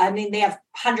Ball. I mean, they have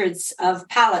hundreds of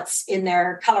palettes in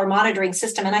their color monitoring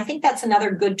system. And I think that's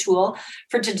another good tool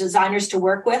for designers to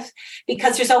work with,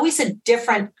 because there's always a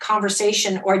different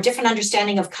conversation or a different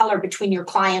understanding of color between your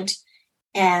client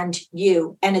and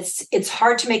you. And it's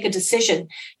hard to make a decision.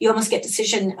 You almost get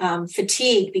decision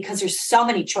fatigue because there's so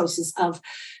many choices of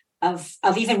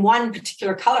even one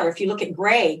particular color. If you look at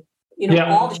gray,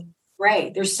 all the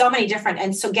gray, there's so many different.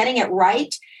 And so getting it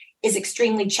right is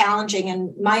extremely challenging.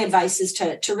 And my advice is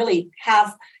to really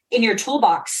have in your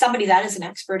toolbox somebody that is an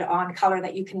expert on color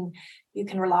that you can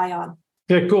rely on.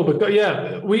 Yeah, cool. But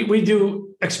we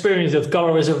do experience that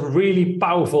color is a really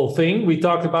powerful thing. We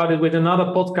talked about it with another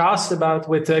podcast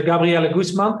with Gabriele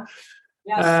Guzman.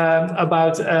 Yes.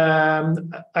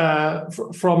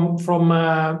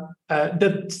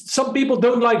 That some people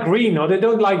don't like green or they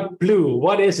don't like blue.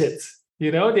 What is it?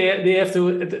 They have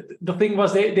to. The thing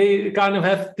was they kind of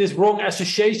have this wrong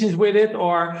associations with it,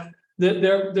 or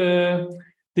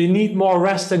they need more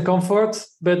rest and comfort,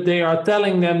 but they are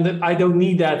telling them that I don't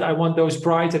need that. I want those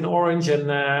bright and orange and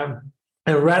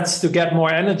reds to get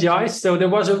more energized. So there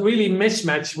was a really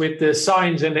mismatch with the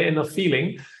science and the inner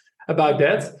feeling about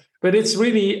that. But it's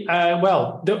really,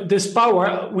 this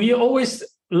power, we always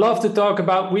love to talk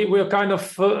about, we're kind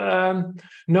of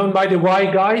known by the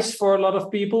why guys for a lot of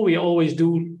people. We always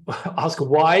do ask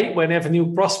why whenever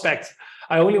new prospect.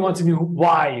 I only want to know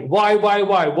why.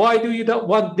 Why do you not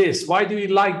want this? Why do you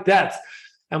like that?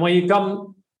 And when you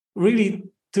come really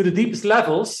to the deepest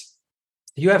levels,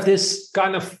 you have this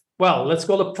kind of, let's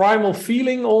call it primal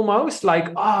feeling almost,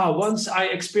 like, once I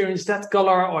experience that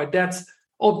color or that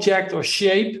object or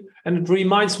shape, and it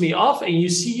reminds me of, and you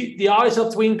see the eyes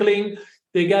are twinkling,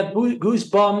 they get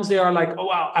goosebumps, they are like, oh,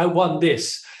 wow, I want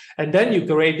this. And then you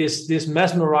create this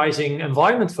mesmerizing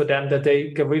environment for them that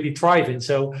they can really thrive in.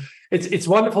 So it's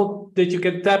wonderful that you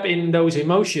can tap in those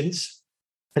emotions.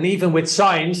 And even with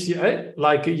science,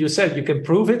 like you said, you can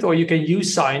prove it, or you can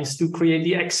use science to create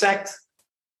the exact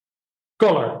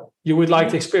color you would like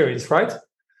to experience, right?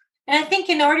 And I think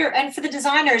for the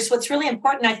designers, what's really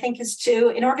important, I think, is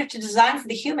in order to design for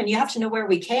the human, you have to know where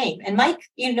we came. And Mike,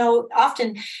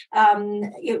 often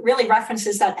it really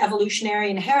references that evolutionary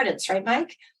inheritance, right,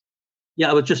 Mike?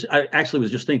 Yeah, I actually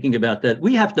was just thinking about that.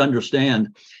 We have to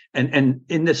understand, and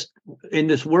in this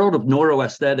world of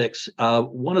neuroaesthetics,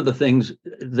 one of the things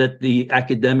that the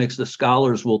academics, the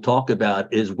scholars will talk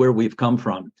about is where we've come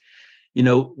from.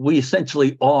 We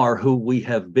essentially are who we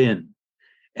have been.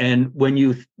 And when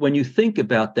you think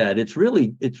about that, it's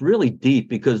really deep,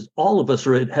 because all of us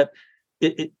we're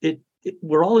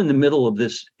all in the middle of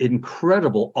this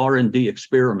incredible R&D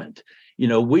experiment.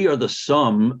 We are the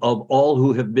sum of all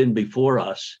who have been before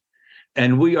us,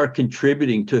 and we are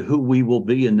contributing to who we will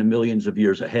be in the millions of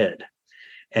years ahead.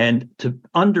 And to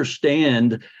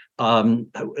understand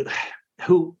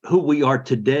who we are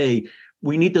today,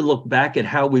 we need to look back at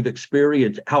how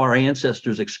our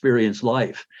ancestors experienced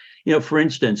life. For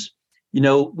instance,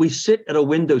 we sit at a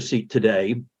window seat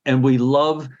today and we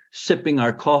love sipping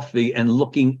our coffee and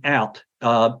looking out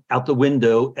the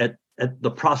window at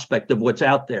the prospect of what's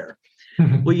out there.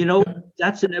 Well,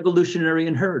 that's an evolutionary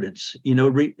inheritance.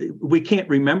 We can't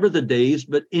remember the days,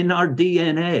 but in our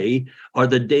DNA are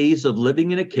the days of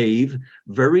living in a cave,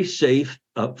 very safe,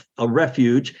 a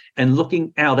refuge, and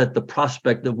looking out at the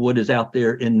prospect of what is out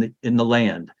there in the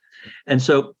land. And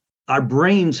so our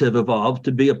brains have evolved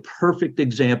to be a perfect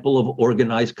example of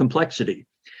organized complexity.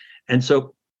 And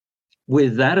so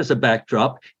with that as a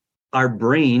backdrop, our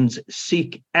brains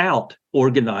seek out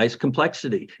organized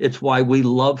complexity. It's why we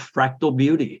love fractal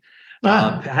beauty.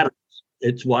 Patterns.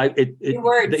 It's why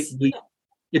it's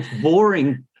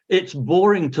boring. It's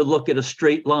boring to look at a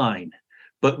straight line.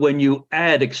 But when you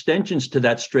add extensions to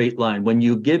that straight line, when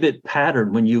you give it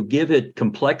pattern, when you give it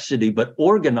complexity, but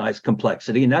organized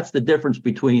complexity, and that's the difference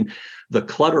between the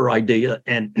clutter idea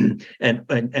and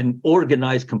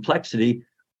organized complexity,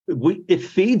 it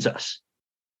feeds us.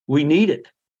 We need it.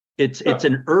 It's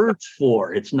an urge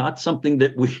for. It's not something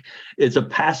that it's a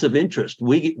passive interest.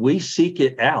 We seek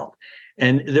it out.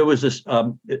 And there was this,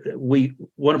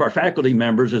 one of our faculty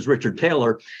members is Richard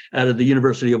Taylor out of the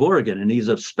University of Oregon, and he's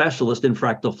a specialist in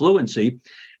fractal fluency.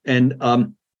 And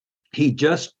he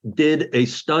just did a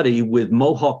study with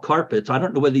Mohawk carpets. I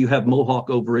don't know whether you have Mohawk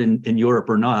over in Europe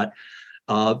or not,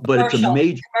 but it's a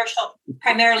major,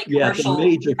 primarily commercial. It's a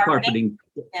major carpeting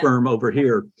firm over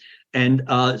here. And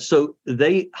so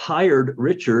they hired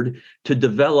Richard to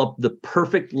develop the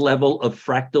perfect level of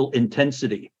fractal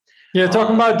intensity. Yeah,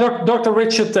 talking about Dr.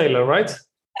 Richard Taylor, right?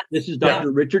 This is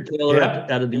Dr. Richard Taylor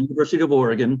out of the University of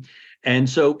Oregon. And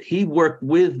so he worked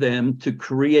with them to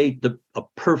create a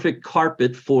perfect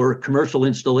carpet for commercial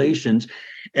installations.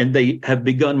 And they have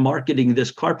begun marketing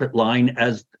this carpet line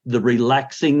as the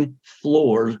Relaxing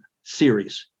Floor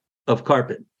series of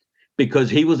carpet, because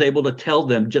he was able to tell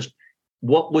them just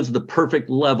what was the perfect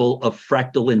level of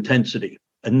fractal intensity,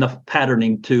 enough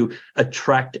patterning to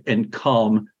attract and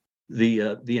calm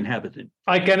the inhabitant.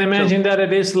 I can imagine that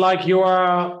it is like you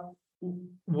are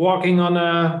walking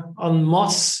on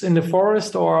moss in the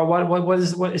forest, or what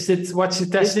is it? What's the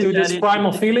test to this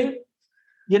primal feeling?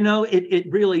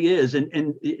 It really is,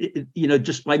 and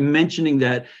just by mentioning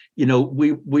that,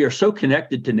 we are so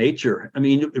connected to nature. I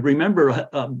mean, remember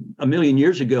a million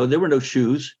years ago, there were no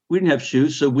shoes. We didn't have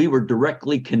shoes, so we were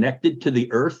directly connected to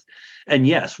the earth. And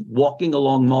yes, walking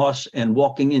along moss and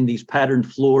walking in these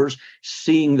patterned floors,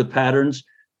 seeing the patterns,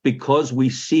 because we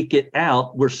seek it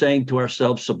out, we're saying to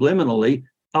ourselves subliminally,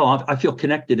 "Oh, I feel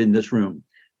connected in this room.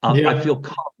 I feel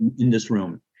calm in this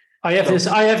room." I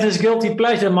have this guilty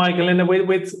pleasure, Michael,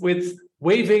 with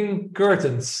waving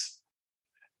curtains.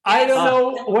 I don't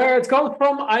know where it comes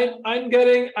from. I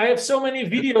have so many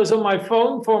videos on my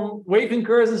phone from waving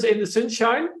curtains in the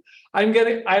sunshine. I'm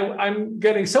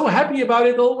getting so happy about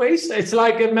it always. It's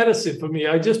like a medicine for me.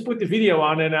 I just put the video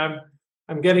on and I'm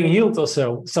getting healed or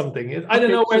something. I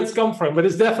don't know where it's come from, but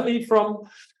it's definitely from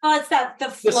it's the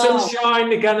flow. The sunshine,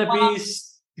 the canopies.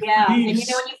 Yeah, and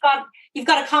you've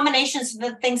got a combination of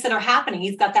the things that are happening.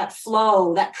 You've got that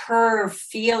flow, that curve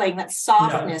feeling, that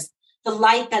softness, the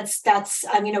light that's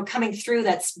coming through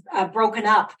that's broken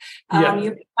up.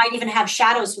 You might even have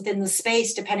shadows within the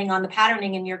space depending on the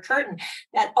patterning in your curtain.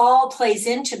 That all plays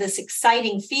into this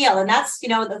exciting feel, and that's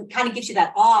that kind of gives you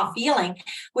that awe feeling,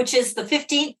 which is the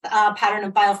 15th pattern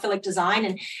of biophilic design.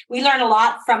 And we learn a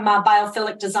lot from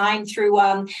biophilic design through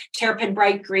Terrapin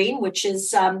Bright Green, which is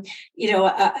somebody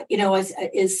that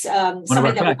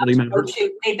we go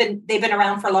to. They've been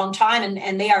around for a long time,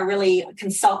 and they are really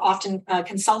often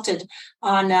consulted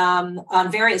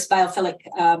on various biophilic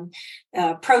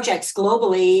projects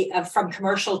globally, from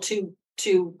commercial to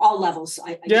all levels.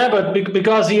 But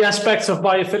because the aspects of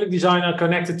biophilic design are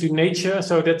connected to nature,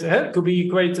 so that could be a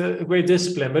great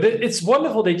discipline. But it's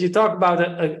wonderful that you talk about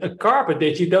a carpet,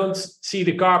 that you don't see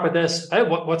the carpet as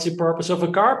what's the purpose of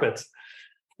a carpet.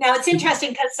 Now, it's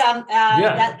interesting because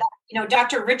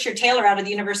Dr. Richard Taylor out of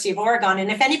the University of Oregon,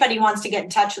 and if anybody wants to get in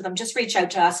touch with him, just reach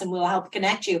out to us and we'll help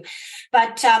connect you.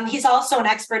 But he's also an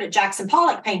expert at Jackson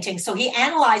Pollock painting, so he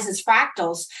analyzes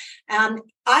fractals.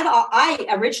 I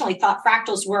originally thought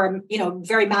fractals were,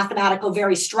 very mathematical,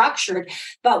 very structured.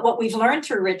 But what we've learned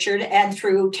through Richard and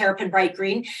through Terrapin Bright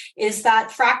Green is that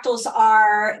fractals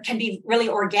can be really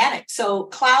organic. So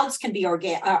clouds can be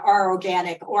are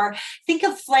organic. Or think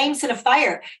of flames in a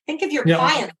fire. Think of your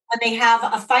clients when they have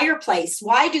a fireplace.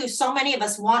 Why do so many of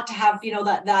us want to have,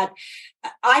 that?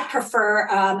 I prefer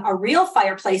a real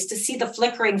fireplace to see the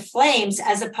flickering flames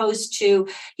as opposed to,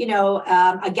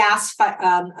 a gas,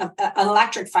 an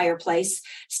electric fireplace.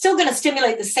 Still going to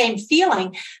stimulate the same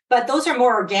feeling, but those are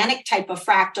more organic type of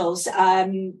fractals,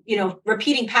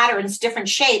 repeating patterns, different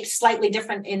shapes, slightly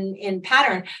different in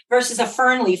pattern versus a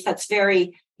fern leaf that's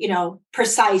very,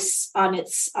 precise on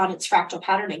its fractal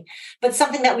patterning. But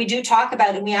something that we do talk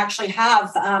about, and we actually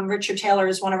have Richard Taylor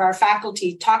is one of our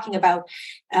faculty talking about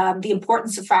the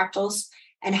importance of fractals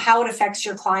and how it affects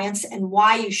your clients and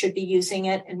why you should be using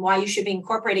it and why you should be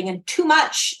incorporating. And too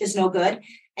much is no good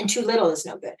and too little is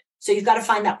no good. So you've got to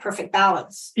find that perfect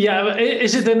balance. Yeah.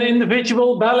 Is it an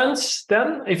individual balance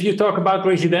then? If you talk about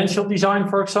residential design,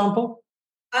 for example?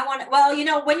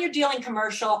 When you're dealing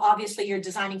commercial, obviously you're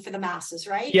designing for the masses,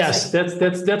 right? Yes,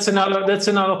 that's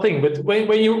another thing. But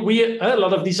when a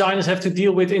lot of designers have to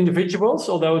deal with individuals,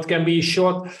 although it can be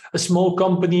a small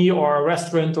company or a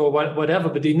restaurant or whatever,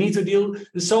 but they need to deal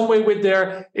in some way with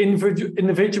their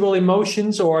individual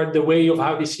emotions or the way of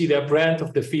how they see their brand,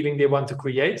 of the feeling they want to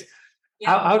create.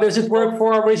 Yeah. How does it work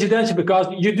for residential? Because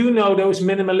you do know those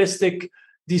minimalistic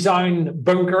design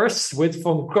bunkers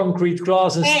from concrete,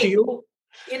 glass, and steel.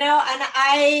 And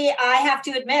I have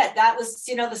to admit that was,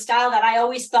 the style that I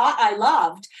always thought I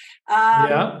loved.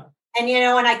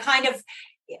 And I kind of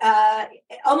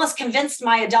almost convinced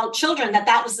my adult children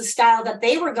that was the style that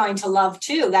they were going to love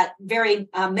too, that very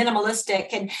minimalistic.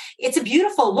 And it's a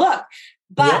beautiful look.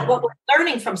 But what we're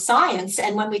learning from science,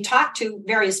 and when we talk to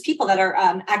various people that are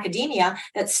academia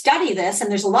that study this,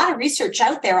 and there's a lot of research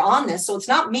out there on this, so it's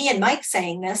not me and Mike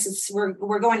saying this, it's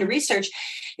we're going to research,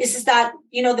 is that,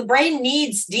 the brain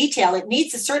needs detail. It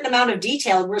needs a certain amount of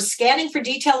detail. We're scanning for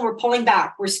detail, and we're pulling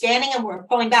back. We're scanning and we're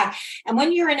pulling back. And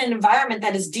when you're in an environment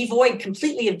that is devoid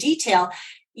completely of detail,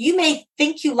 you may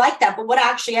think you like that, but what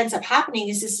actually ends up happening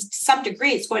is to some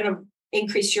degree, it's going to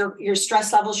increase your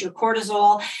stress levels, your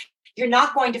cortisol. You're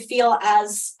not going to feel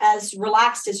as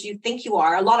relaxed as you think you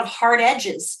are, a lot of hard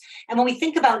edges. And when we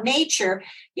think about nature,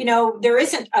 there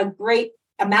isn't a great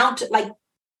amount, like,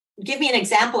 give me an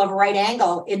example of a right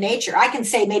angle in nature. I can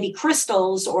say maybe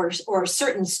crystals or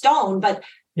certain stone, but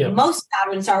most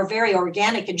patterns are very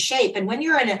organic in shape. And when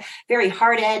you're in a very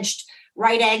hard-edged,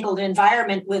 right-angled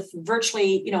environment with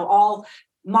virtually, all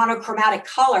monochromatic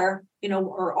color,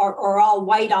 or all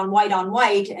white on white on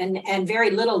white and very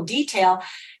little detail,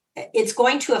 it's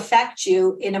going to affect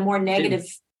you in a more negative,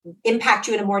 impact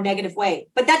you in a more negative way.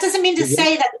 But that doesn't mean to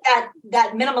say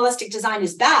that minimalistic design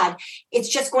is bad. It's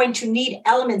just going to need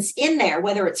elements in there,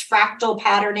 whether it's fractal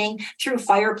patterning through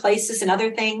fireplaces and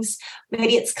other things.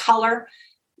 Maybe it's color.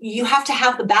 You have to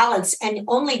have the balance, and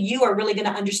only you are really going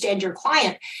to understand your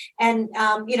client. And,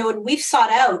 and we've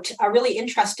sought out a really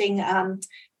interesting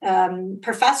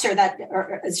professor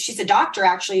she's a doctor,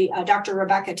 actually, Dr.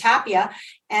 Rebecca Tapia,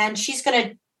 and she's going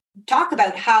to talk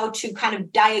about how to kind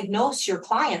of diagnose your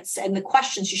clients and the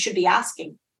questions you should be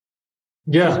asking.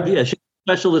 Yeah, she's a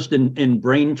specialist in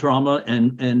brain trauma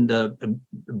and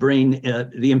brain,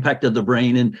 the impact of the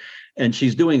brain, and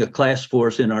she's doing a class for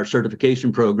us in our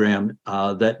certification program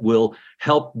that will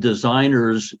help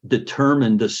designers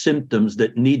determine the symptoms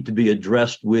that need to be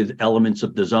addressed with elements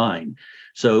of design.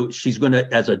 So she's going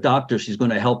to, as a doctor, she's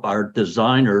going to help our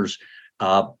designers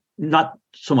not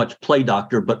so much play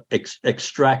doctor, but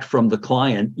extract from the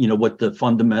client, what the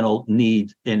fundamental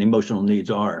needs and emotional needs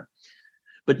are.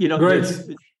 But great.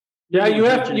 Yeah, you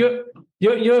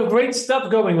have great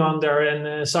stuff going on there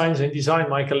in science and design,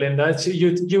 Michael, Linda.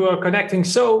 You are connecting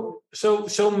so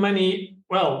many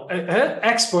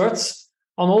experts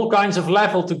on all kinds of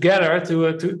level together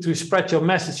to spread your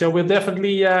message. So we'll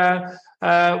definitely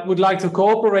would like to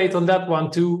cooperate on that one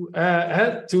to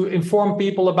inform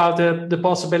people about the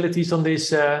possibilities on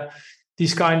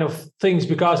these kind of things,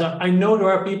 because I know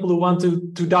there are people who want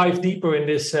to dive deeper in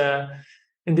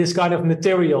this kind of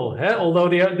material. Although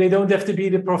they don't have to be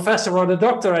the professor or the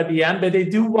doctor at the end, but they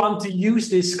do want to use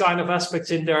this kind of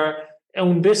aspects in their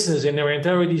own business, in their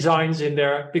interior designs,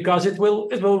 because it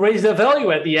will raise their value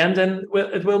at the end, and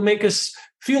it will make us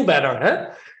feel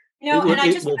better.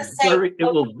 It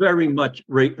will very much.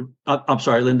 I'm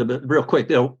sorry, Linda, but real quick,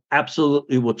 it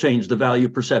absolutely will change the value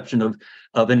perception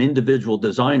of an individual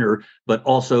designer, but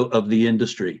also of the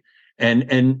industry.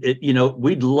 And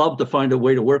we'd love to find a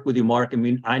way to work with you, Mark. I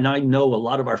mean, I know a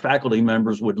lot of our faculty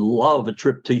members would love a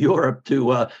trip to Europe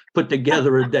to put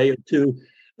together a day or two.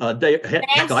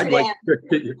 Heck, I'd like a trip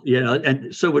to,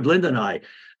 and so would Linda and I.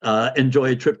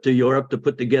 Enjoy a trip to Europe to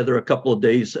put together a couple of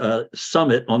days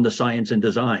summit on the science and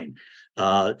design.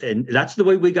 And that's the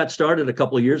way we got started a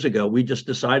couple of years ago. We just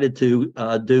decided to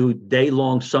do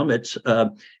day-long summits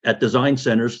at design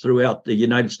centers throughout the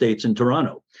United States and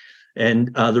Toronto.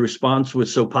 And the response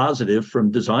was so positive from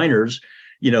designers.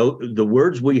 The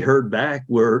words we heard back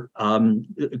were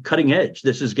cutting edge.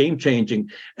 This is game changing.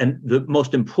 And the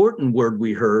most important word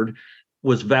we heard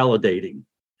was validating.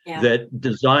 Yeah.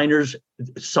 That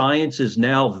science is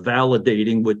now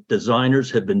validating what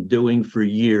designers have been doing for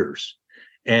years,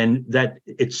 and that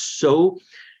it's so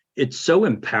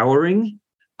empowering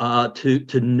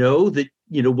to know that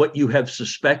what you have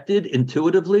suspected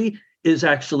intuitively is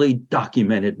actually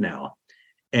documented now,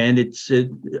 and it's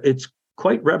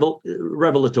quite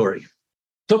revelatory.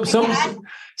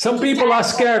 Some people are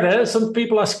scared. Some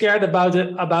people are scared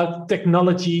about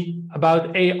technology,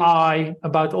 about AI,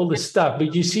 about all this stuff.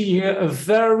 But you see here a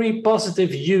very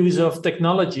positive use of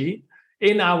technology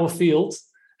in our field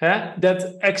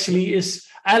that actually is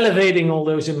elevating all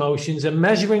those emotions and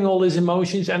measuring all these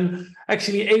emotions, and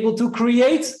actually able to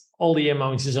create all the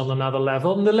emotions on another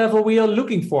level, on the level we are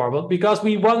looking for. But because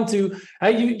we want to,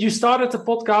 you started the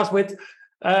podcast with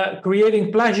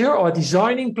creating pleasure or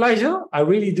designing pleasure. I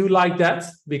really do like that,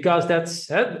 because that's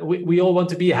we all want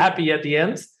to be happy at the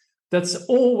end. That's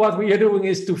all what we are doing,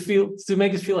 is to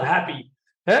make us feel happy.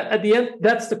 At the end,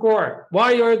 that's the core.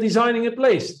 Why you're designing a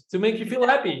place? To make you feel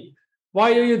happy.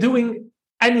 Why are you doing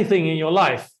anything in your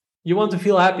life? You want to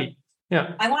feel happy.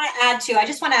 Yeah. I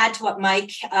just want to add to what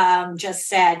Mike just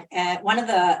said. One of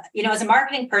the, as a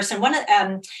marketing person,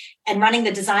 and running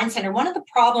the design center, one of the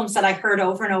problems that I heard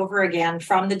over and over again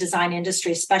from the design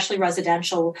industry, especially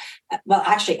residential, well,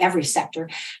 actually every sector,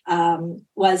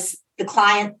 was the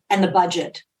client and the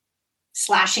budget.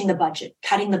 Slashing the budget,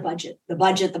 cutting the budget.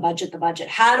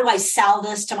 How do I sell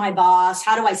this to my boss?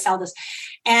 How do I sell this?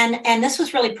 And this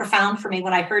was really profound for me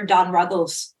when I heard Don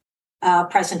Ruggles'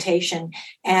 presentation.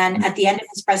 And at the end of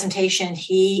his presentation,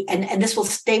 and this will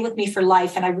stay with me for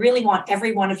life. And I really want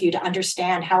every one of you to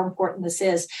understand how important this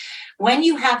is. When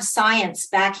you have science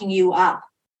backing you up,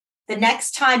 the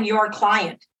next time your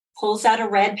client pulls out a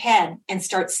red pen and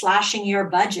starts slashing your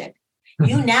budget,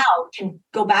 you now can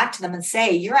go back to them and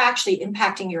say, you're actually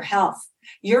impacting your health.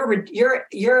 You're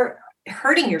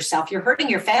hurting yourself. You're hurting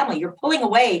your family. You're pulling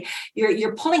away.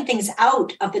 You're pulling things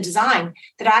out of the design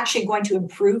that are actually going to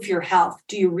improve your health.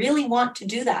 Do you really want to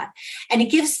do that? And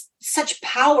it gives such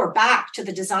power back to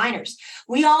the designers.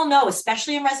 We all know,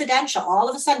 especially in residential, all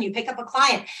of a sudden you pick up a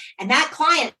client and that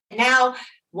client now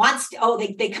wants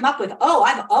to, they come up with,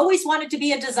 I've always wanted to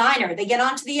be a designer. They get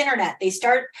onto the internet. They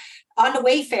start on the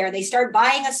Wayfair, they start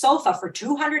buying a sofa for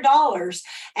 $200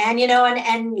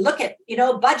 and look at,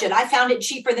 budget. I found it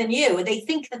cheaper than you. They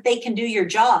think that they can do your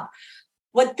job.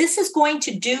 What this is going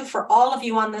to do for all of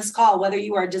you on this call, whether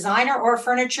you are a designer or a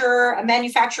furniture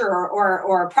manufacturer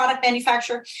or a product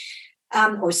manufacturer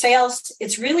or sales,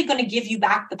 it's really going to give you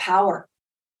back the power,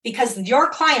 because your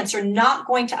clients are not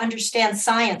going to understand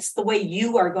science the way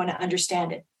you are going to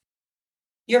understand it.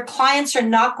 Your clients are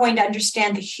not going to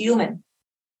understand the human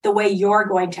the way you're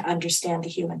going to understand the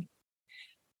human.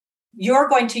 You're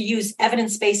going to use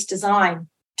evidence-based design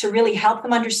to really help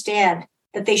them understand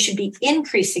that they should be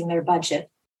increasing their budget,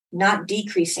 not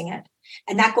decreasing it.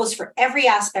 And that goes for every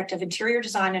aspect of interior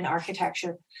design and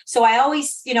architecture. So I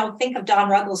always, think of Don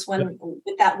Ruggles with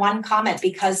that one comment,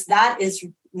 because that is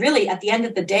really, at the end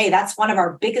of the day, that's one of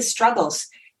our biggest struggles,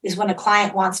 is when a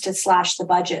client wants to slash the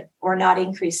budget or not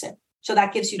increase it. So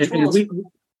that gives you tools.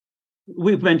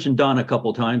 We've mentioned Don a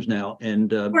couple times now, and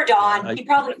poor Don. He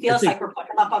probably feels like we're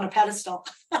putting him up on a pedestal.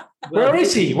 Where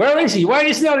is he? Why is he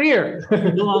not here?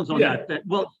 He belongs on that.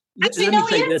 Well, actually, no,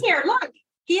 he is here. Look,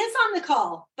 he is on the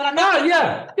call, but I'm not.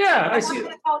 I see.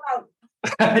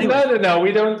 No,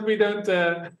 we don't.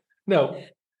 No.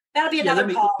 That'll be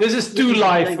another call. This is too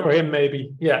live for him,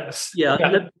 maybe. Yes. Yeah.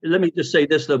 Let me just say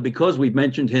this though, because we've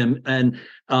mentioned him, and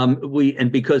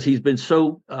because he's been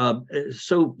so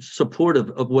supportive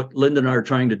of what Linda and I are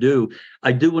trying to do.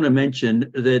 I do want to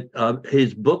mention that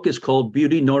his book is called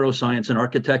Beauty, Neuroscience, and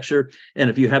Architecture. And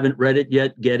if you haven't read it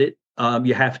yet, get it.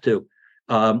 You have to.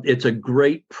 It's a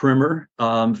great primer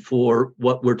for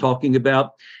what we're talking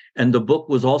about. And the book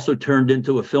was also turned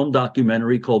into a film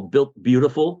documentary called Built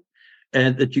Beautiful,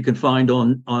 and that you can find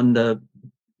on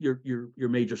your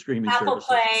major streaming Apple services.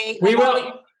 Play. We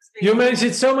will. You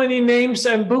mentioned so many names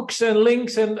and books and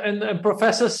links and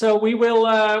professors, so we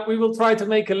will try to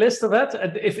make a list of that.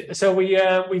 And if so, we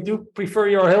do prefer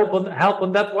your help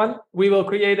on that one. We will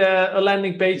create a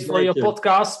landing page for your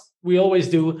podcast. We always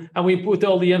do, and we put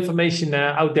all the information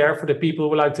out there for the people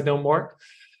who would like to know more.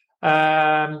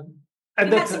 And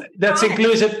that's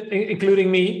inclusive,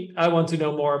 including me. I want to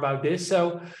know more about this.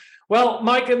 So, well,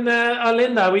 Mike and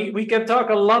Linda, we can talk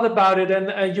a lot about it,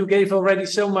 and you gave already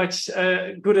so much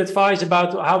good advice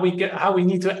about how we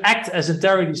need to act as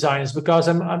interior designers, because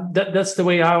that's the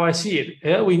way how I see it.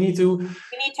 Yeah, we need to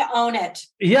own it.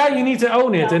 Yeah, you need to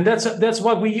own it, and that's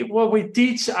what we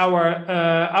teach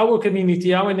our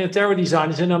community, our interior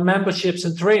designers in our memberships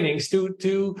and trainings to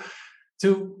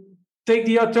take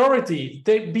the authority,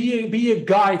 be a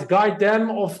guide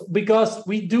them because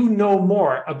we do know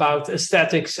more about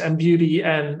aesthetics and beauty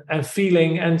and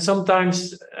feeling. And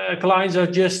sometimes clients are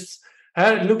just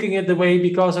looking at the way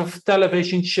because of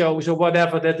television shows or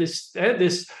whatever that is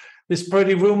this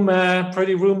pretty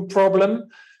room problem,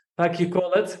 like you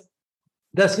call it,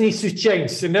 that needs to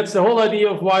change. And that's the whole idea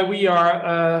of why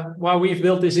we've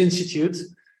built this institute.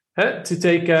 To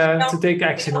take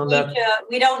action on that.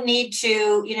 We don't need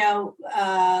to,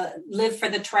 live for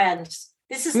the trends.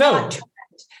 This is not trend.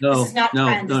 This is not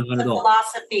trend. This is a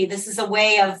philosophy. This is a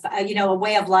way of, a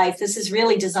way of life. This is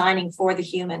really designing for the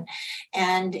human.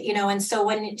 And, so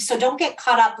don't get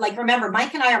caught up. Like, remember,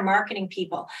 Mike and I are marketing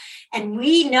people, and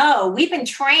we know we've been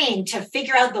trained to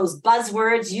figure out those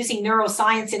buzzwords using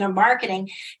neuroscience in our marketing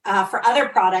for other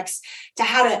products to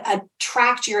how to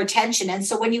attract your attention. And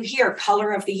so when you hear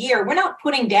color of the year, we're not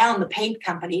putting down the paint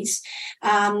companies,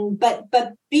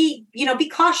 but be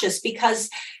cautious, because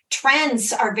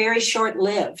trends are very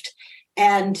short-lived.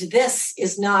 And this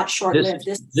is not short-lived.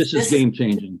 This is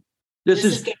game-changing.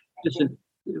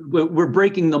 We're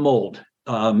breaking the mold.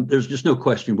 There's just no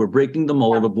question. We're breaking the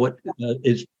mold of what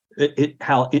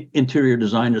how interior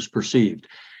design is perceived.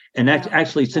 And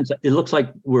actually, since it looks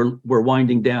like we're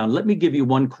winding down, let me give you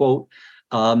one quote.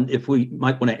 If we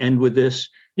might want to end with this.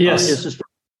 Yes. This is from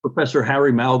Professor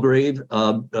Harry Malgrave,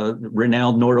 a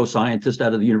renowned neuroscientist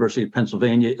out of the University of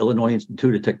Pennsylvania, Illinois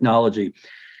Institute of Technology.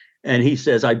 And he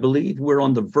says, I believe we're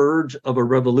on the verge of a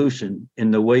revolution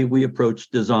in the way we approach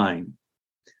design.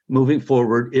 Moving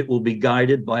forward, it will be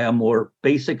guided by a more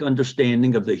basic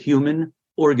understanding of the human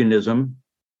organism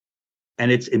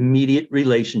and its immediate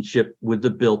relationship with the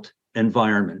built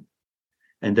environment.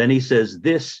 And then he says,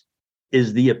 this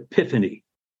is the epiphany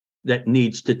that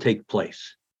needs to take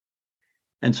place.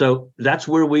 And so that's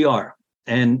where we are.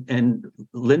 And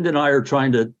Linda and I are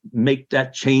trying to make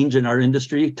that change in our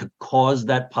industry to cause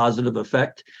that positive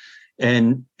effect.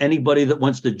 And anybody that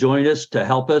wants to join us to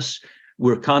help us,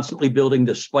 we're constantly building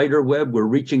the spider web. We're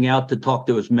reaching out to talk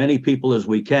to as many people as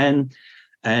we can.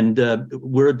 And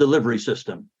we're a delivery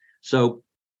system. So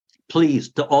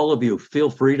please, to all of you, feel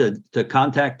free to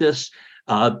contact us.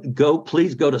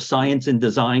 Please go to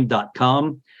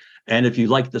scienceanddesign.com. And if you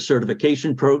like the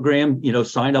certification program,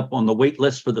 sign up on the wait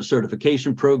list for the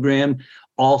certification program.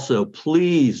 Also,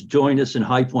 please join us in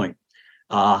High Point.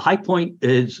 High Point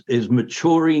is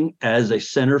maturing as a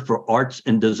center for arts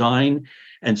and design.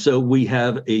 And so we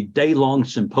have a day-long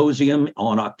symposium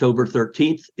on October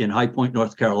 13th in High Point,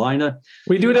 North Carolina.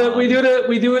 We put it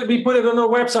on our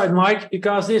website, Mike,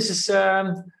 because this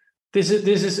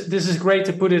is great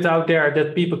to put it out there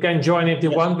that people can join if they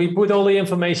want. We put all the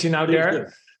information out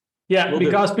there. Yeah,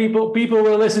 because people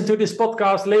will listen to this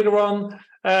podcast later on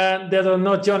that are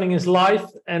not joining us live.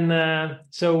 And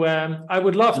so I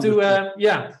would love to,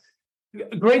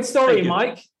 Great story,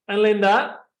 Mike and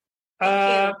Linda.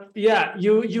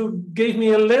 You gave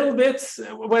me a little bit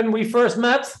when we first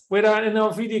met in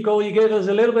our video call. You gave us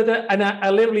a little bit, and I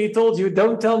literally told you,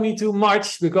 don't tell me too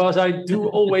much, because I do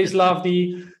always love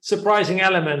the surprising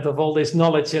element of all this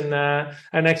knowledge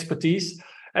and expertise.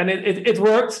 And it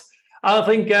worked. I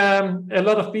think a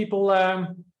lot of people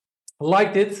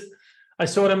liked it. I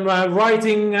saw them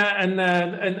writing and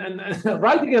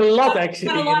writing a lot,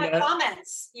 actually. A lot of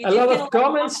comments. A lot of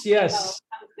comments, yes. So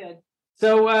that was good.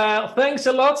 So thanks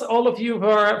a lot, all of you,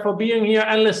 for being here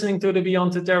and listening to the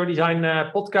Beyond Interior Design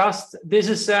podcast. This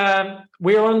is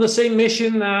we are on the same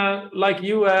mission like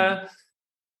you.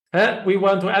 We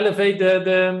want to elevate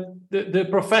the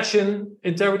profession.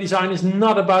 Interior design is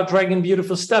not about dragging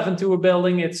beautiful stuff into a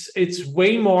building. It's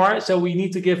way more. So we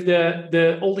need to give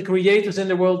all the creators in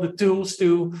the world the tools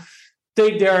to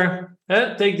take the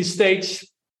stage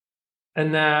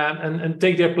and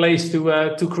take their place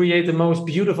to create the most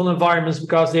beautiful environments,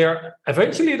 because they're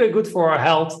good for our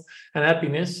health and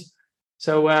happiness.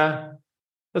 So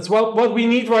that's what we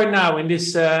need right now in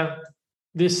this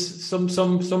some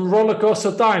roller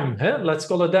coaster time. Let's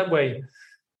call it that way.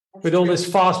 That's with all this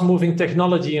fast moving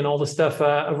technology and all the stuff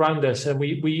around us, and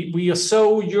we are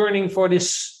so yearning for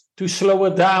this, to slow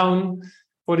it down,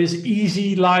 for this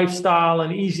easy lifestyle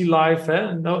and easy life.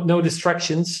 No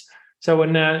distractions. So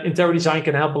interior design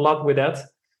can help a lot with that.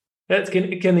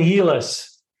 It can heal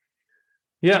us.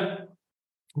 Yeah.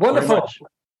 Wonderful.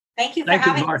 Thank you for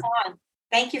having us on.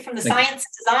 Thank you from the Science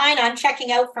Design. I'm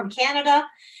checking out from Canada.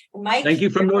 And Mike. Thank you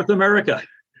from North America.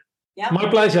 Yeah. My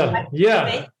pleasure.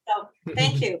 Yeah. So,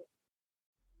 thank you.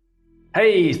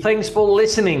 Hey, thanks for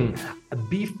listening.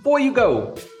 Before you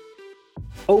go,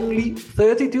 only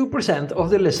 32% of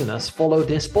the listeners follow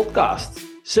this podcast.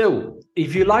 So,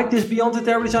 if you like this Beyond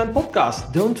Interior Design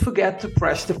podcast, don't forget to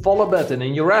press the follow button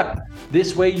in your app.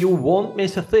 This way you won't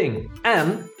miss a thing.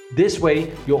 And this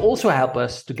way you'll also help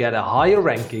us to get a higher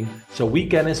ranking so we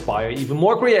can inspire even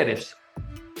more creatives.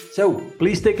 So,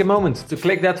 please take a moment to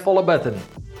click that follow button.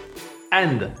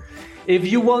 And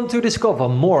if you want to discover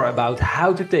more about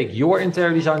how to take your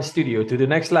interior design studio to the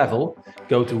next level,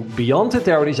 go to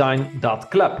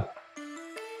beyondinteriordesign.club.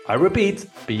 I repeat,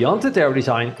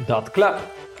 beyondinteriordesign.club.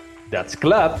 That's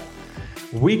club.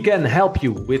 We can help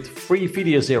you with free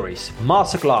video series,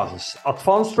 masterclasses,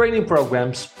 advanced training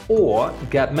programs, or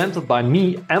get mentored by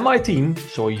me and my team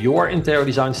so your interior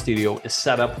design studio is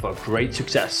set up for great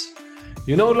success.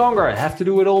 You no longer have to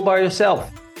do it all by yourself.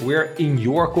 We're in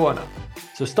your corner.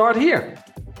 So start here,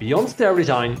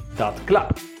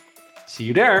 beyondinteriordesign.club. See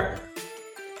you there.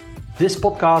 This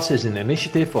podcast is an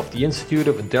initiative of the Institute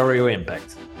of Interior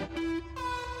Impact.